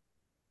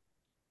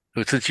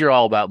 But since you're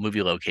all about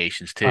movie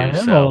locations I too,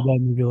 am all so about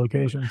movie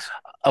locations.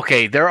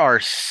 okay, there are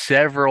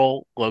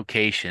several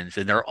locations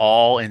and they're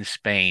all in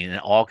Spain and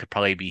all could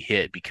probably be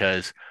hit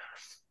because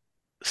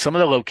some of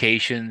the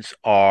locations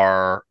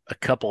are a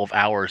couple of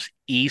hours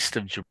east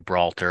of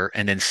Gibraltar,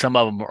 and then some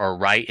of them are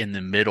right in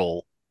the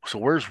middle. So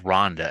where's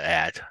Rhonda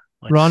at?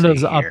 Let's see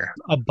Ronda's up here.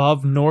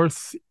 above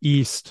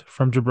northeast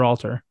from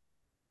Gibraltar,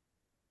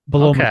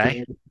 below Okay.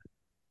 Madrid.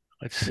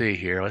 Let's see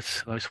here.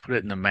 Let's put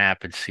it in the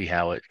map and see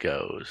how it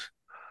goes.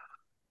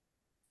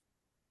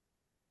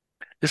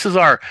 This is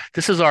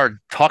our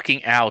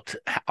talking out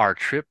our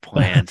trip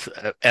plans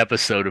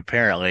episode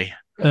apparently.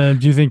 Do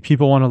you think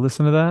people want to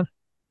listen to that?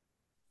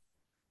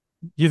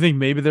 Do you think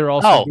maybe they're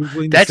also Oh,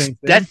 Googling the that's same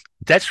thing?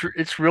 that's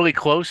it's really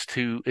close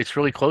to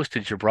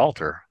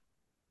Gibraltar.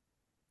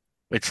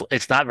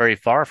 It's not very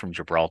far from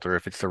Gibraltar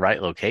if it's the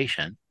right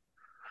location.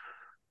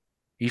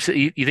 You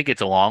think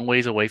it's a long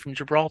ways away from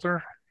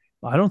Gibraltar?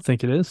 I don't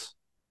think it is.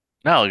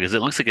 No, because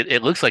it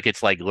looks like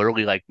it's like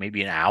literally like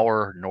maybe an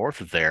hour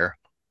north of there.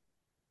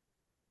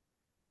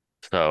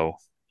 So,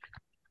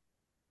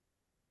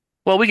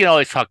 well, we can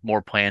always talk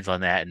more plans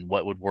on that and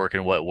what would work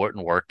and what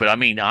wouldn't work. But I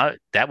mean,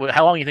 that would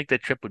how long you think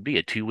that trip would be?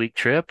 A 2 week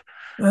trip?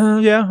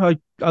 Yeah,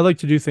 I like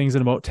to do things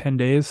in about 10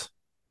 days.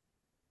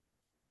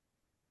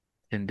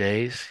 10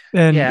 days?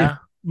 And if Yeah,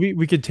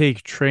 we could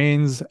take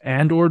trains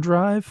and or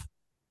drive.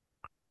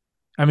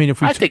 I mean,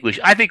 if we I took, think we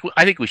should. I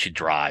think we should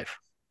drive.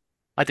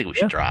 I think we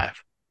should yeah,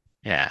 drive.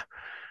 Yeah,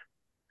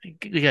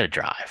 we got to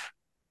drive.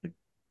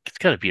 It's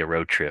got to be a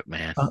road trip,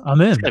 man. I'm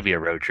It's got in. to be a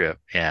road trip.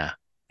 Yeah.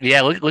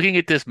 Yeah. Looking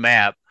at this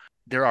map,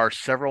 there are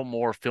several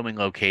more filming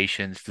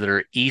locations that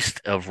are east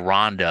of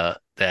Rhondda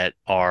that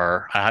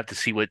are, I'll have to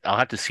see what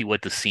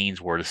the scenes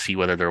were to see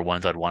whether they're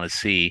ones I'd want to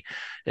see.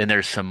 And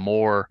there's some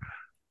more,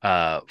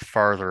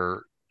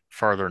 farther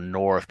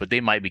north, but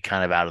they might be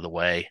kind of out of the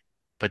way.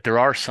 But there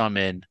are some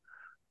in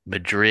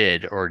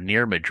Madrid or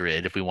near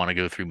Madrid if we want to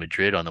go through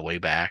Madrid on the way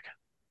back.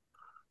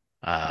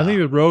 I think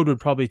Uh, the road would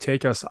probably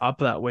take us up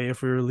that way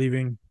if we were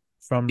leaving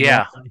from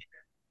yeah. Rotterdam.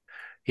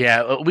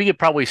 Yeah. We could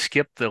probably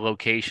skip the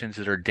locations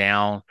that are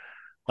down.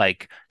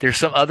 Like there's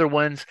some other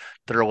ones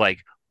that are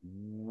like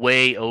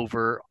way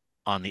over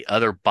on the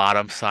other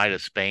bottom side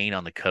of Spain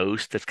on the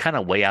coast. That's kind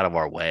of way out of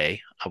our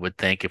way, I would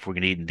think, if we're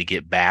needing to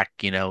get back,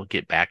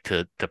 get back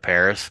to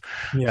Paris.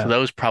 So Yeah.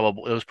 those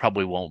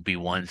probably won't be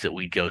ones that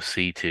we'd go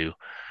see to.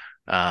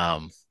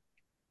 Um,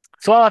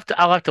 so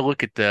I'll have to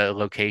look at the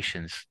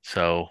locations.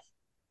 So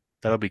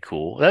that'll be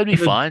cool. That'd be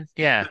And fun.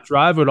 Yeah. the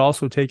drive would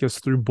also take us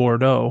through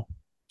Bordeaux.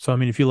 So I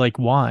mean, if you like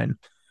wine,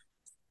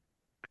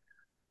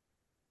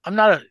 I'm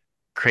not a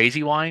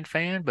crazy wine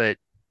fan, but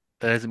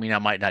that doesn't mean I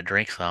might not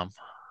drink some.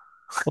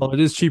 well, it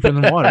is cheaper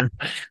than water.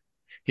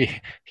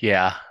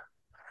 Yeah.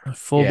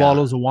 Full Yeah.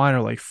 bottles of wine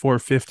are like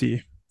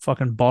 450.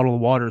 Fucking bottle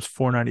of water is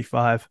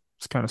 495.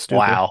 It's kind of stupid.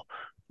 Wow.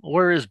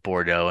 Where is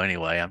Bordeaux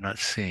anyway? I'm not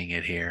seeing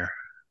it here.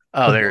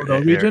 Oh, The Bordeaux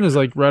there. region is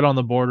like right on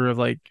the border of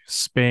like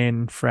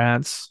Spain,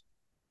 France,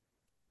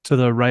 to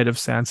the right of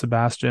San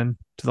Sebastian,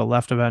 to the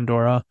left of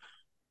Andorra.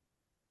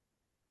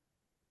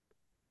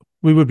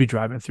 We would be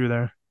driving through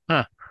there.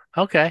 Huh.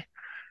 Okay.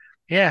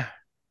 Yeah.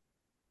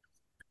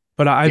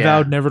 But I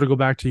vowed Yeah. never to go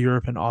back to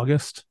Europe in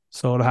August.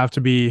 So it'll have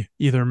to be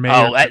either May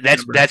or Oh,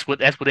 September. that's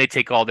what they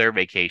take all their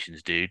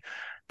vacations, dude.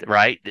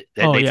 Right?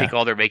 That Oh they yeah. take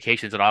all their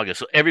vacations in August.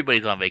 So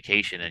everybody's on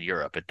vacation in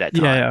Europe at that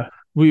Yeah, time. yeah.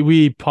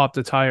 We popped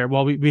a tire.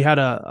 Well, we had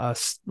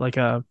like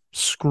a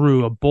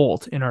screw, a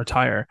bolt in our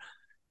tire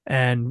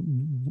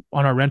and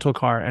on our rental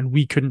car, and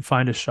we couldn't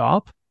find a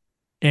shop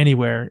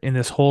anywhere in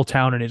this whole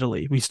town in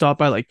Italy. We stopped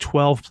by like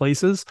 12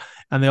 places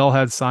and they all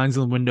had signs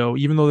in the window,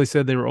 even though they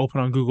said they were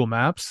open on Google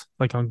Maps,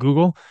 like on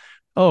Google.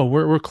 Oh,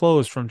 we're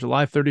closed from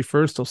July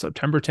 31st till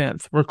September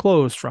 10th. We're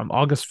closed from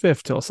August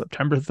 5th till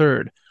September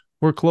 3rd.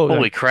 We're closed.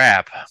 Holy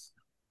crap.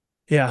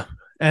 Yeah.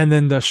 And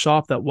then the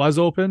shop that was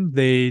open,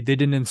 they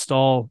didn't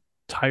install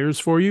tires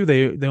for you.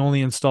 They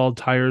only installed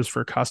tires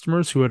for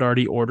customers who had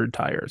already ordered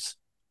tires.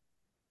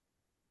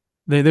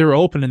 They were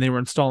open and they were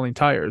installing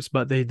tires,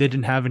 but they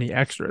didn't have any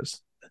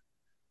extras.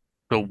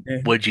 So Yeah.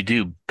 what'd you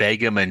do?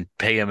 Beg him and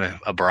pay him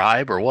a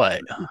bribe or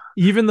what?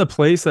 Even the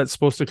place that's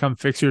supposed to come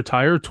fix your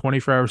tire,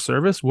 24-hour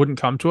service, wouldn't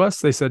come to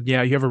us. They said,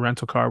 "Yeah, you have a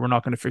rental car. We're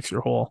not going to fix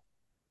your hole."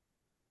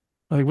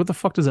 Like, what the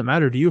fuck does it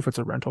matter to you if it's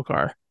a rental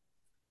car?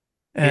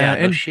 Yeah,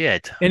 no And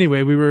shit.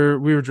 anyway, we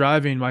were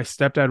driving. My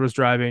stepdad was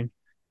driving,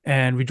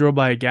 and we drove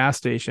by a gas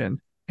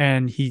station.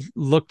 And he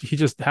looked. He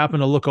just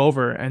happened to look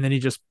over, and then he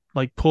just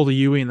like pulled a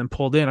U-turn and then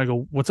pulled in. I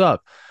go, "What's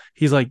up?"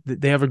 He's like,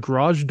 "They have a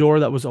garage door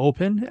that was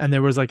open, and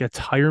there was like a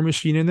tire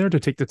machine in there to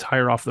take the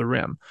tire off the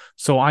rim.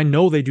 So I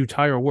know they do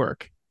tire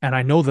work, and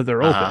I know that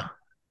they're Uh-huh. open."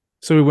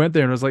 So we went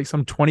there, and it was like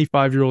some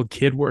 25-year-old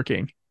kid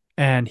working,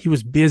 and he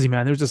was busy,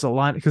 man. There was just a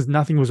line because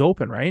nothing was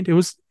open. Right? It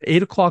was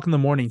 8 o'clock in the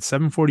morning,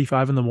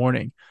 7:45 in the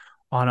morning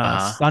on a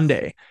Uh-huh.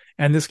 Sunday.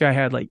 And this guy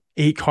had like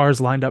 8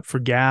 cars lined up for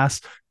gas,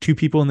 two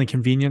people in the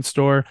convenience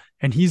store,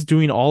 and he's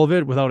doing all of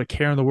it without a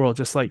care in the world,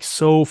 just like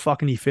so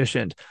fucking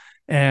efficient.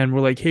 And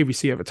we're like, hey, we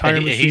see you have a And tire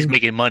he's machine.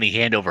 making money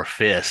hand over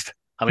fist.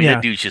 I mean, that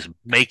Yeah. dude's just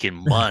making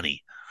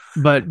money.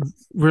 But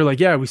we're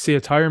like, yeah, we see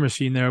a tire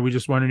machine there. We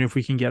just wondering if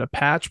we can get a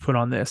patch put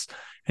on this.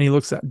 And he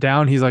looks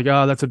down. He's like,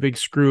 oh, that's a big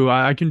screw.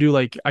 I can do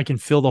like, I can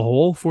fill the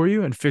hole for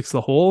you and fix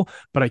the hole,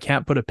 but I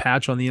can't put a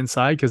patch on the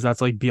inside because that's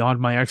like beyond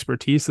my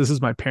expertise. This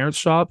is my parents'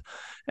 shop.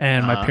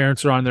 And my Uh-huh.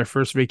 parents are on their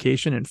first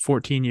vacation in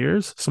 14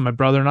 years. So my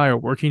brother and I are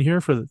working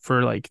here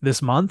for like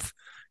this month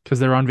because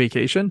they're on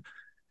vacation.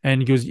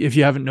 And he goes, if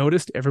you haven't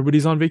noticed,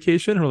 everybody's on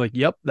vacation. And we're like,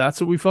 yep,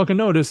 that's what we fucking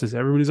noticed is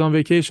everybody's on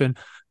vacation.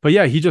 But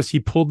yeah, he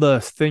pulled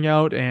the thing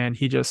out and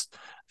he just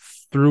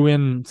threw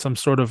in some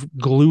sort of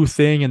glue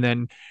thing, and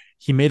then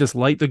he made us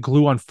light the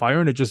glue on fire,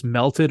 and it just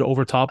melted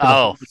over top of the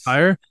whole Oh,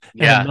 tire,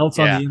 and it yeah, melts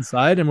on yeah, the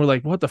inside. And we're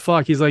like, what the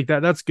fuck? He's like,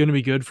 that's gonna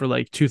be good for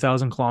like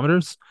 2,000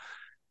 kilometers.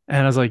 And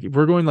I was like,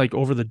 we're going like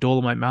over the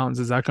Dolomite Mountains.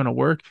 Is that gonna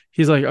work?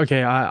 He's like,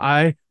 okay,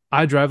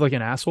 I drive like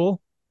an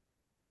asshole,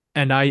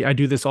 and I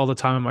do this all the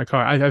time in my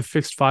car. I've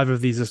fixed 5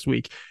 of these this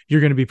week.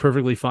 You're gonna be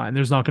perfectly fine.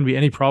 There's not gonna be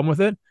any problem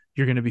with it.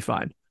 You're gonna be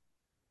fine.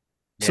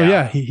 So yeah.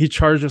 yeah, he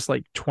charged us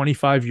like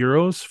 25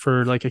 euros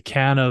for like a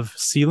can of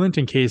sealant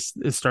in case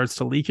it starts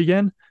to leak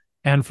again,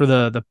 and for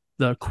the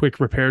quick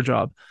repair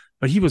job.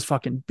 But he was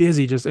fucking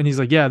busy just, and he's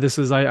like, yeah, this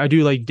is I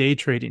do like day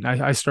trading.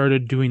 I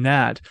started doing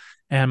that,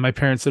 and my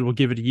parents said, we'll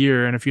give it a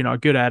year, and if you're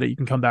not good at it, you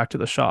can come back to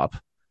the shop.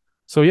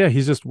 So yeah,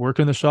 he's just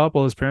working the shop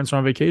while his parents are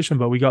on vacation.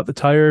 But we got the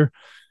tire,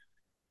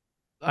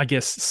 I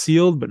guess,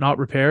 sealed but not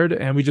repaired,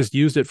 and we just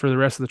used it for the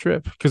rest of the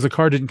trip because the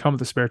car didn't come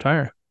with a spare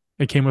tire.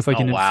 It came with like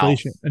Oh, wow.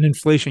 an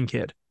inflation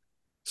kit.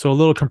 So a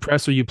little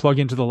compressor you plug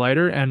into the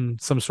lighter and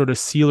some sort of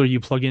sealer you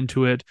plug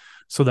into it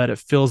so that it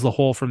fills the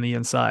hole from the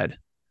inside.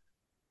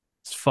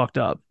 It's fucked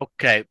up.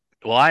 Okay.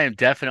 Well, I am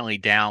definitely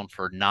down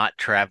for not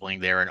traveling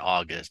there in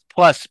August.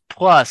 Plus,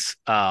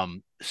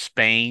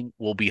 Spain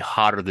will be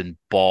hotter than Oh,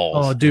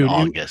 balls in dude,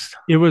 August.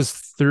 it was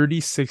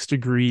 36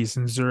 degrees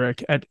in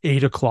Zurich at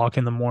 8 o'clock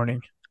in the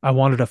morning. I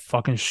wanted to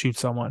fucking shoot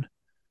someone.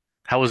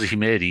 How was the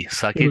humidity? It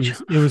Suckage?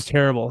 was it was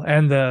terrible.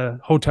 And the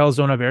hotels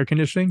don't have air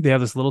conditioning. They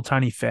have this little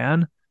tiny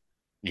fan.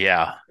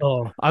 Yeah.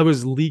 Oh, I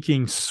was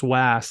leaking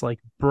swass, like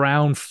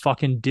brown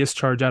fucking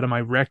discharge out of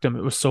my rectum.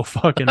 It was so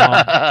fucking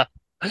hot.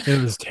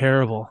 It was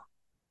terrible.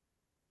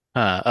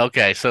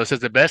 Okay, so it says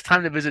the best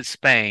time to visit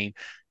Spain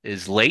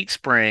is late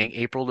spring,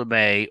 April to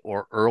May,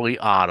 or early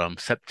autumn,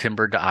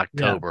 September to Yeah.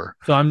 October.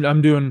 So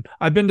I'm doing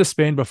I've been to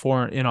Spain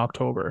before in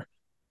October.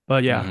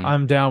 But yeah, Hmm.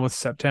 I'm down with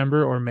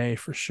September or May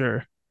for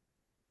sure.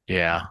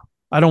 Yeah.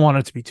 I don't want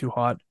it to be too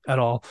hot at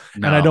all.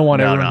 And I No, don't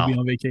want no, everyone to be no,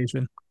 on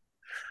vacation.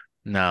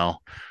 no.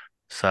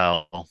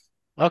 So,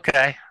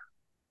 okay.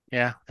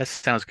 Yeah, that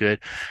sounds good.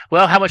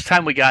 Well, how much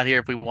time we got here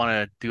if we want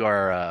to do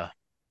our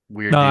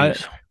weird No,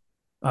 news?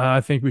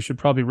 I think we should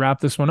probably wrap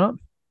this one up.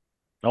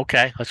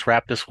 Okay, let's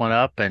wrap this one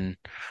up. And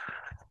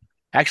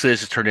actually,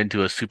 this has turned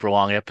into a super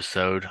long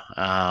episode.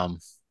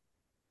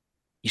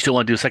 You still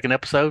want to do a second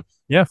episode?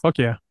 Yeah, fuck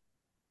yeah.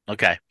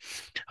 Okay.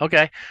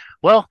 Okay.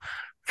 Well,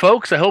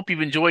 folks, I hope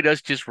you've enjoyed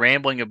us just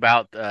rambling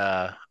about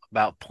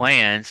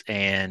plans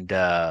and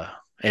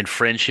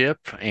friendship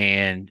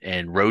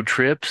and road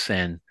trips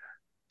and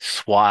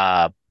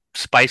swap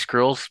Spice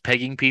Girls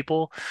pegging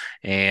people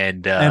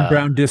and And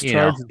brown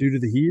discharge due to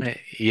the heat.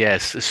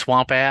 yes,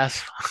 swamp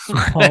ass.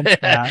 Swamp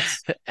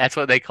ass. That's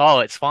what they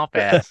call it, swamp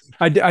ass.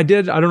 I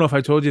did. I don't know if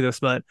I told you this,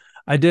 but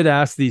I did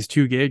ask these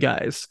 2 gay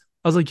guys.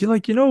 I was like,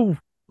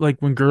 like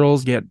when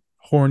girls get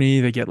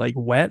horny, they get like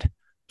wet.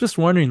 Just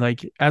wondering,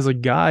 like, as a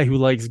guy who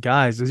likes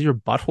guys, does your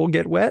butthole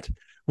get wet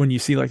when you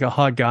see like a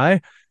hot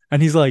guy?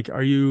 And he's like,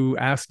 are you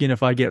asking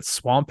if I get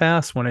swamp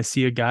ass when I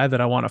see a guy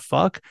that I want to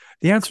fuck?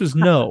 The answer is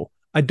no.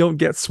 I don't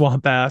get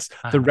swamp ass.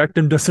 The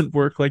rectum doesn't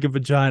work like a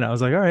vagina. I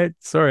was like, all right,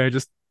 sorry,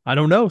 I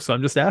don't know, so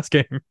I'm just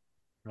asking.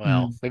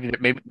 Well,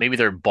 maybe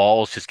their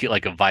balls just get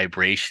like a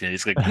vibration and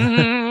it's like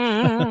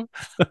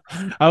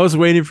I was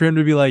waiting for him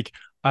to be like,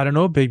 I don't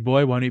know, big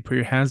boy, why don't you put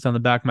your hands down the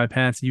back of my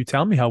pants and you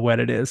tell me how wet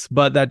it is?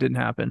 But that didn't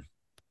happen.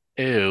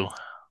 ew,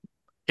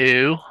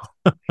 ew.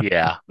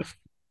 Yeah.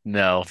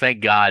 No, thank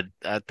God.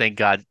 Thank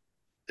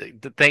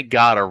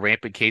God a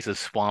rampant case of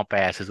swamp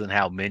ass isn't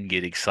how men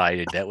get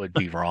excited. That would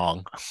be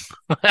wrong.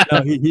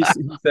 No, he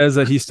says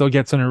that he still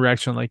gets an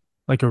erection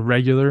like a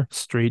regular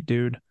straight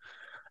dude. And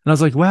I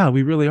was like, wow,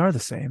 we really are the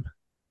same.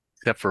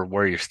 Except for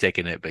where you're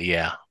sticking it. But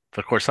yeah,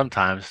 of course,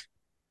 sometimes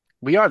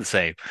we are the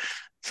same.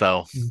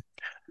 So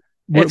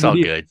What it's what all do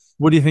you good.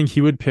 what do you think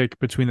he would pick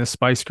between the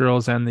Spice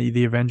Girls and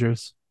the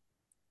Avengers?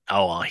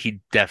 Oh,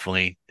 he'd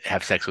definitely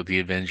have sex with the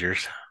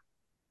Avengers.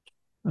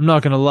 I'm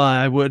not gonna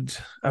lie, I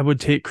would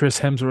take Chris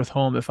Hemsworth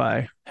home if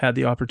I had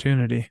the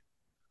opportunity.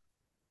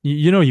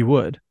 You know you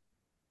would.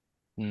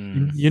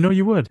 Hmm. You know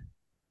you would.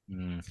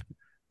 Hmm.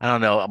 I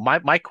don't know.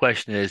 My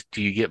question is,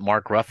 do you get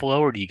Mark Ruffalo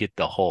or do you get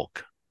the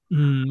Hulk?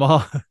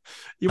 Well,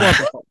 you want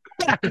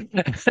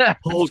the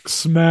Hulk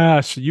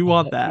smash. You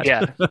want that.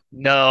 Yeah.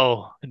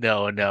 No,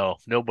 no, no.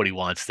 Nobody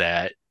wants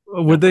that.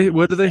 Would Nobody they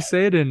what do wants they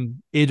say it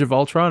in Age of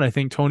Ultron? I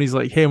think Tony's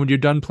like, hey, when you're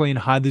done playing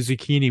hide the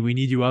zucchini, we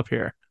need you up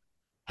here.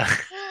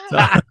 So,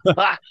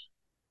 that.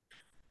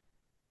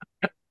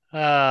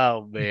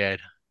 Oh man,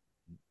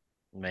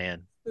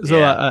 man. so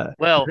Yeah. we're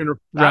Well, gonna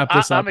wrap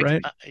this I'm up,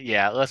 right?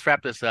 yeah. Let's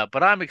wrap this up.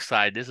 But I'm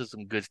excited. This is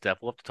some good stuff.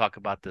 We'll have to talk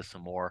about this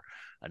some more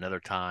another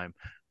time.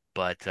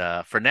 But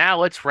for now,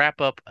 let's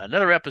wrap up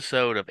another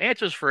episode of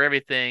Answers for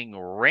Everything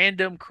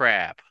Random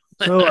Crap.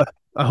 So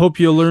I hope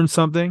you learned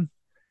something,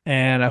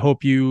 and I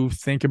hope you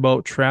think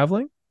about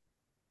traveling.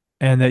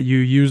 and that you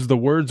use the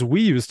words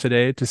we use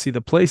today to see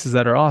the places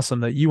that are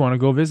awesome that you want to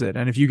go visit.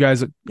 And if you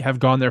guys have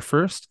gone there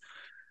first,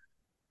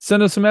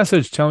 send us a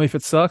message. Tell me if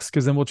it sucks,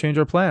 because then we'll change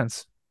our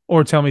plans.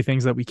 Or tell me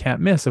things that we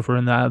can't miss if we're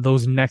in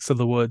those necks of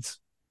the woods.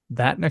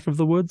 That neck of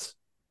the woods?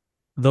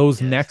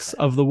 Those Yes. necks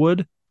of the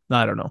wood?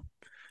 I don't know.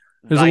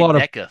 There's Thy a lot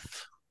of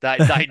necketh.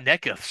 Thy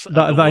necketh of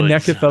the thy woods.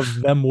 necketh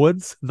of them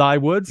woods, thy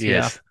woods.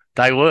 Yes.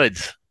 Thy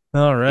woods.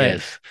 Yeah. All right.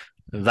 Yes.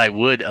 Thy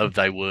wood of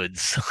thy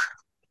woods.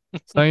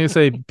 So I'm gonna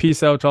say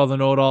peace out to all the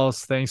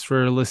know-it-alls. Thanks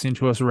for listening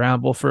to us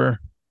ramble for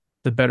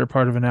the better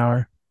part of an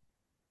hour.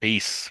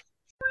 Peace.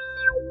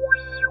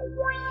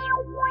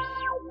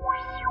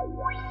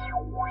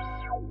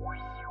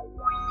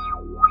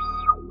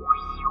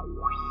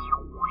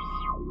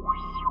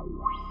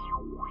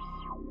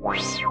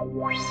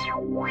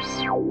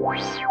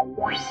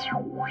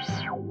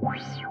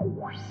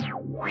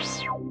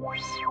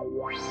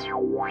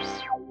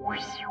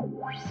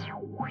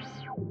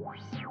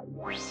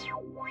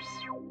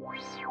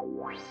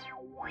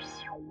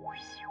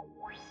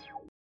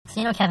 So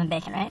you know Kevin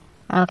Bacon, right?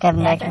 I know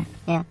Kevin The Bacon. actor?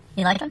 Yeah.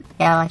 You like him?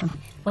 Yeah, I like him.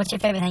 What's your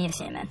favorite thing you've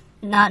seen him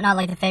in? Not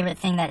like the favorite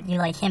thing that you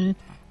like him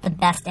the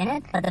best in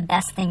it, but the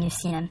best thing you've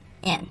seen him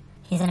in.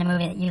 He's in a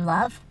movie that you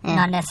love, Yeah.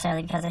 not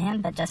necessarily because of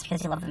him, but just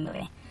because you love the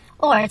movie.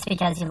 Or it's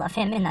because you love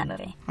him in that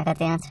movie. I got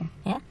the answer.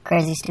 Yeah?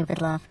 Crazy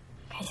Stupid Love.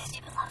 Crazy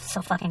Stupid Love.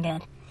 So fucking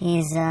good.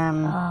 He's,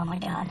 Oh my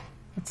god.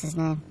 what's his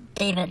name?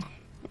 David.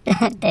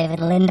 David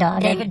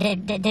Lindhagen.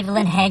 David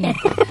Lindhagen.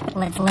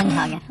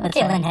 Lindhagen. That's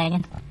David right.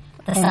 Lindhagen.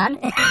 The son?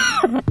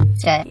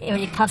 That's right. When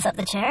he pumps up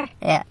the chair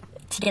Yeah.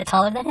 to get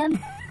taller than him?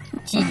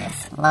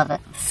 Genius. Love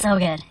it. So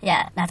good.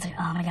 Yeah,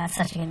 oh my god,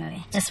 such a good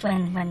movie. Just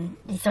when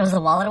he throws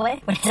the wallet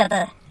away, when he's at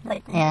the,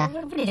 like, Yeah.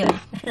 what are you doing?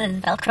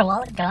 The Velcro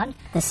wallet gone?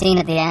 The scene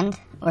at the end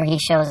where he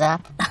shows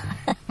up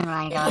and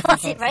Ryan Gosling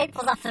takes it. Right?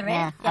 Pulls off the ring?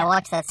 Yeah, I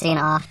watch that scene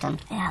often.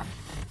 Yeah.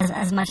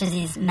 As much as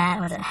he's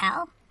mad, was it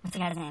Hal? What's the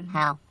guy's name?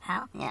 Hal.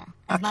 Hal? Yeah.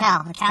 As Or much,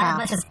 Cal. It's As Cal.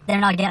 much as they're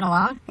not getting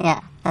along, Yeah,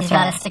 that's he's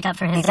right. got to stick up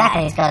for his Exactly,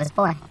 guy. he's got his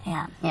boy.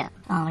 Yeah. Yeah.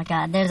 Oh my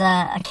god, there's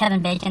a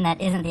Kevin Bacon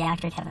that isn't the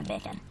actor Kevin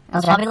Bacon.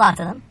 There's Okay. probably lots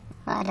of them.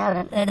 I doubt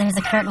it. There's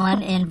a current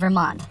one in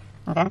Vermont.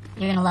 Okay.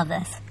 You're gonna love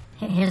this.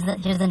 Here's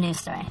the news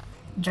story.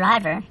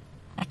 Driver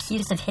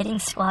accused of hitting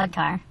squad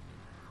car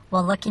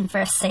while looking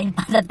for a Saved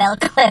by the Bell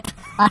clip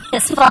on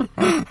his phone.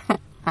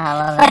 I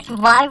love Like, it.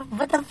 why?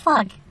 What the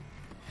fuck?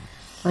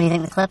 What do you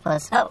think the clip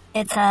was? Oh,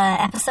 it's a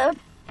episode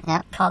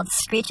Yeah. called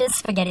Screech's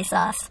Spaghetti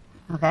Sauce.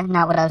 Okay,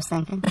 not what I was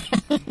thinking.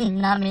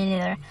 Not me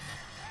neither.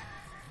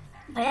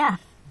 But yeah,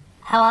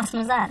 how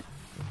awesome is that?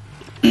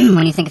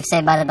 When you think of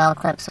Saved by the Bell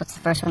clips, what's the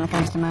first one that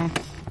comes to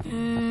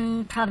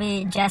mind?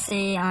 Probably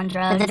Jesse on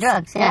drugs. The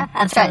drugs, yeah.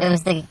 That's absolutely. right. It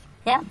was the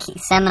Yeah. key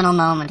seminal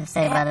moment of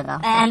Saved by the Bell.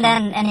 And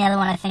then any other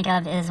one I think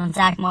of is when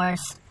Zach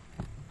Morris,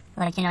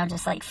 like,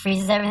 just like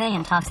freezes everything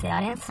and talks to the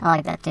audience. I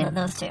like that too.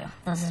 Those two.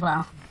 Those as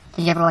well.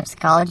 Did you ever watch the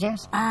college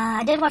years?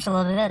 I did watch a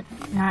little bit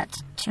of it, not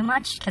too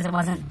much because it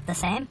wasn't the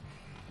same.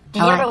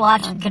 Did I you like- ever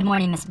watch Good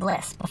Morning Miss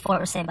Bliss before it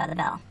was Saved by the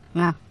Bell?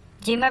 No.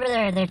 Do you remember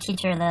their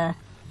teacher,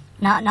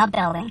 not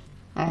Belding,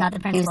 not the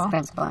He was principal, the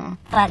principal, yeah.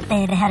 but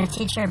they had a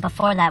teacher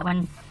before that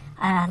when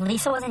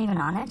Lisa wasn't even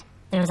on it.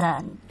 There was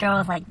a girl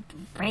with like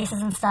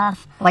braces and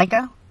stuff. White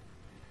girl?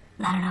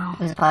 I don't know.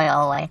 It was probably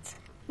all whites.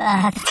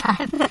 At the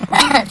time,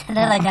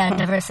 they're like a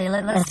diversity.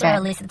 Let's That's throw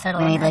right. Lisa Turtle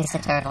We in need there. Lisa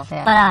Turtle,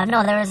 yeah. But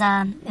no, there was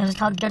it was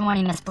called Good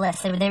Morning Miss Bliss.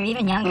 They were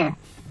even younger,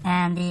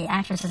 and the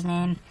actress's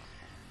name,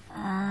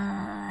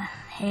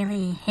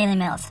 Haley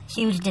Mills,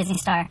 huge Disney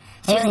star.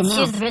 She Haley was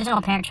Mills. the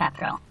original Parent Trap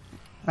girl,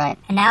 Right.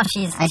 and now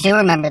she's I do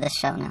remember this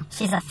show now.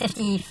 she's a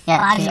 55-year-old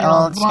Yeah, she's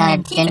old, she's woman kind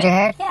of teacher. ginger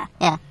haired. Yeah.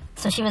 Yeah.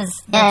 So she was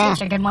the Yeah,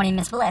 teacher, Good Morning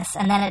Miss Bliss,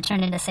 and then it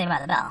turned into Saved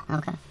by the Bell,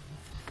 Okay.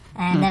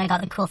 and then it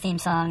got the cool theme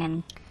song,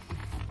 and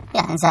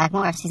Yeah, and Zach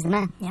Morris, he's the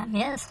man. yeah,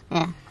 he is.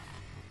 Yeah.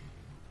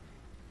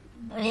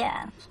 But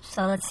yeah,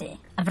 so let's see.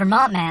 A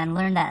Vermont man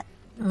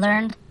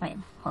wait,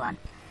 hold on.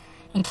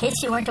 In case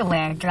you weren't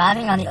aware,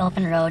 driving on the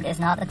open road is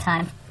not the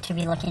time to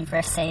be looking for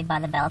a Saved by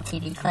the Bell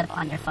TV clip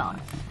on your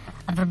phone.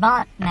 A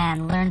Vermont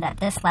man learned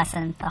that this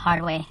lesson the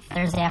hard way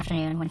Thursday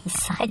afternoon when he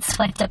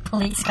sideswiped a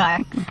police car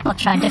while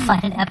trying to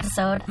find an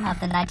episode of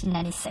the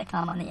 1990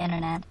 sitcom on the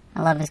internet.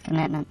 I love his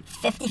commitment.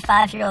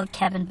 55-year-old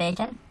Kevin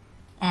Bacon,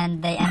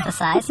 and they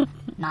emphasize,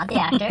 not the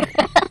actor.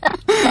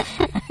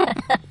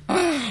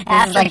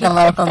 This is like the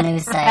local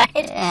news site.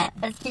 Right? Yeah.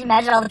 But can you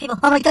imagine all the people,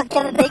 oh my god,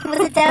 Kevin Bacon was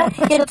in town,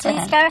 he had a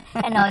police car?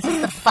 And no, it's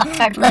just the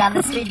fucktard down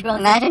the street going,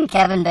 Imagine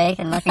Kevin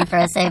Bacon looking for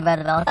a Saved by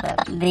the Bell clip.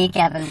 The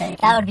Kevin Bacon.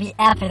 that would be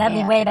epic, that'd be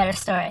Yeah. a way better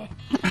story.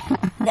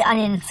 The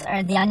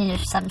Onion or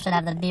something should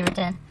have the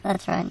Beaverton.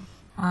 That's right.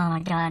 Oh my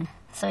god.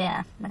 So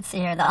yeah, let's see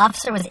here. The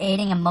officer was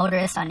aiding a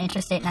motorist on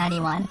Interstate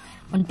 91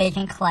 when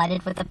Bacon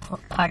collided with a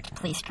parked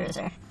police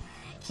cruiser.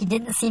 He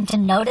didn't seem to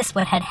notice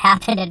what had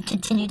happened and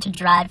continued to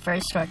drive for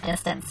a short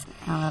distance.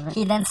 I love it.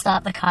 He then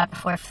stopped the car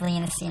before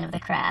fleeing the scene of the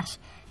crash.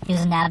 He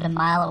was nabbed a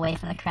mile away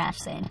from the crash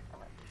scene.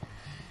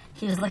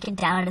 He was looking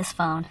down at his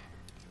phone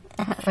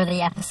for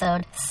the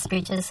episode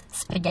Screech's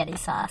Spaghetti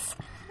Sauce.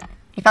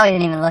 He probably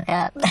didn't even look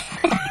up.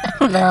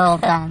 the whole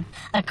time.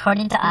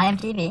 According to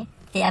IMDb,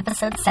 the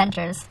episode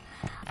centers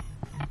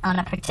on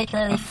a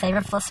particularly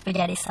flavorful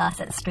spaghetti sauce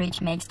that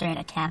Screech makes during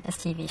a campus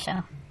TV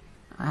show.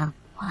 Wow.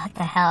 What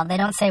the hell? They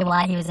don't say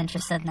why he was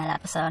interested in that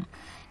episode.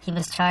 He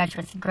was charged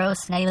with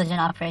gross negligent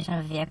operation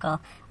of a vehicle,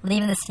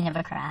 leaving the scene of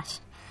a crash.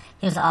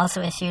 He was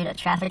also issued a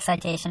traffic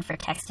citation for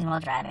texting while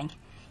driving.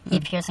 He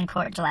appears in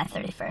court July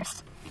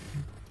 31st.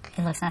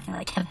 He looks nothing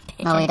like Kevin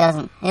Bacon. No, he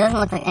doesn't. He doesn't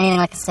look like anything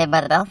like a Saved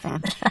by the Bell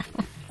fan.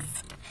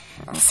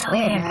 It's so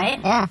weird, right?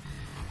 Yeah.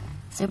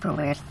 Super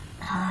weird.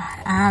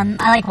 I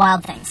like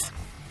Wild Things.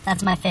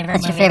 That's my favorite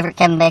That's movie. your favorite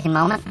Kevin Bacon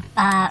moment?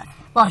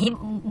 Well,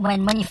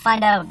 when you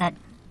find out that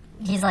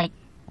he's like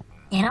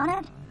in on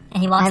it,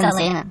 and he walks I haven't out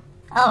like, seen it.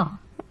 oh,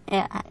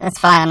 Yeah, that's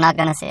fine. I'm not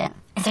gonna see it.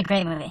 it's a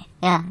great movie.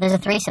 Yeah, there's a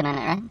threesome in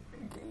it, right?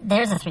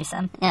 There's a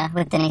threesome. Yeah,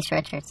 with Denise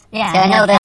Richards. Yeah, See, I know and that.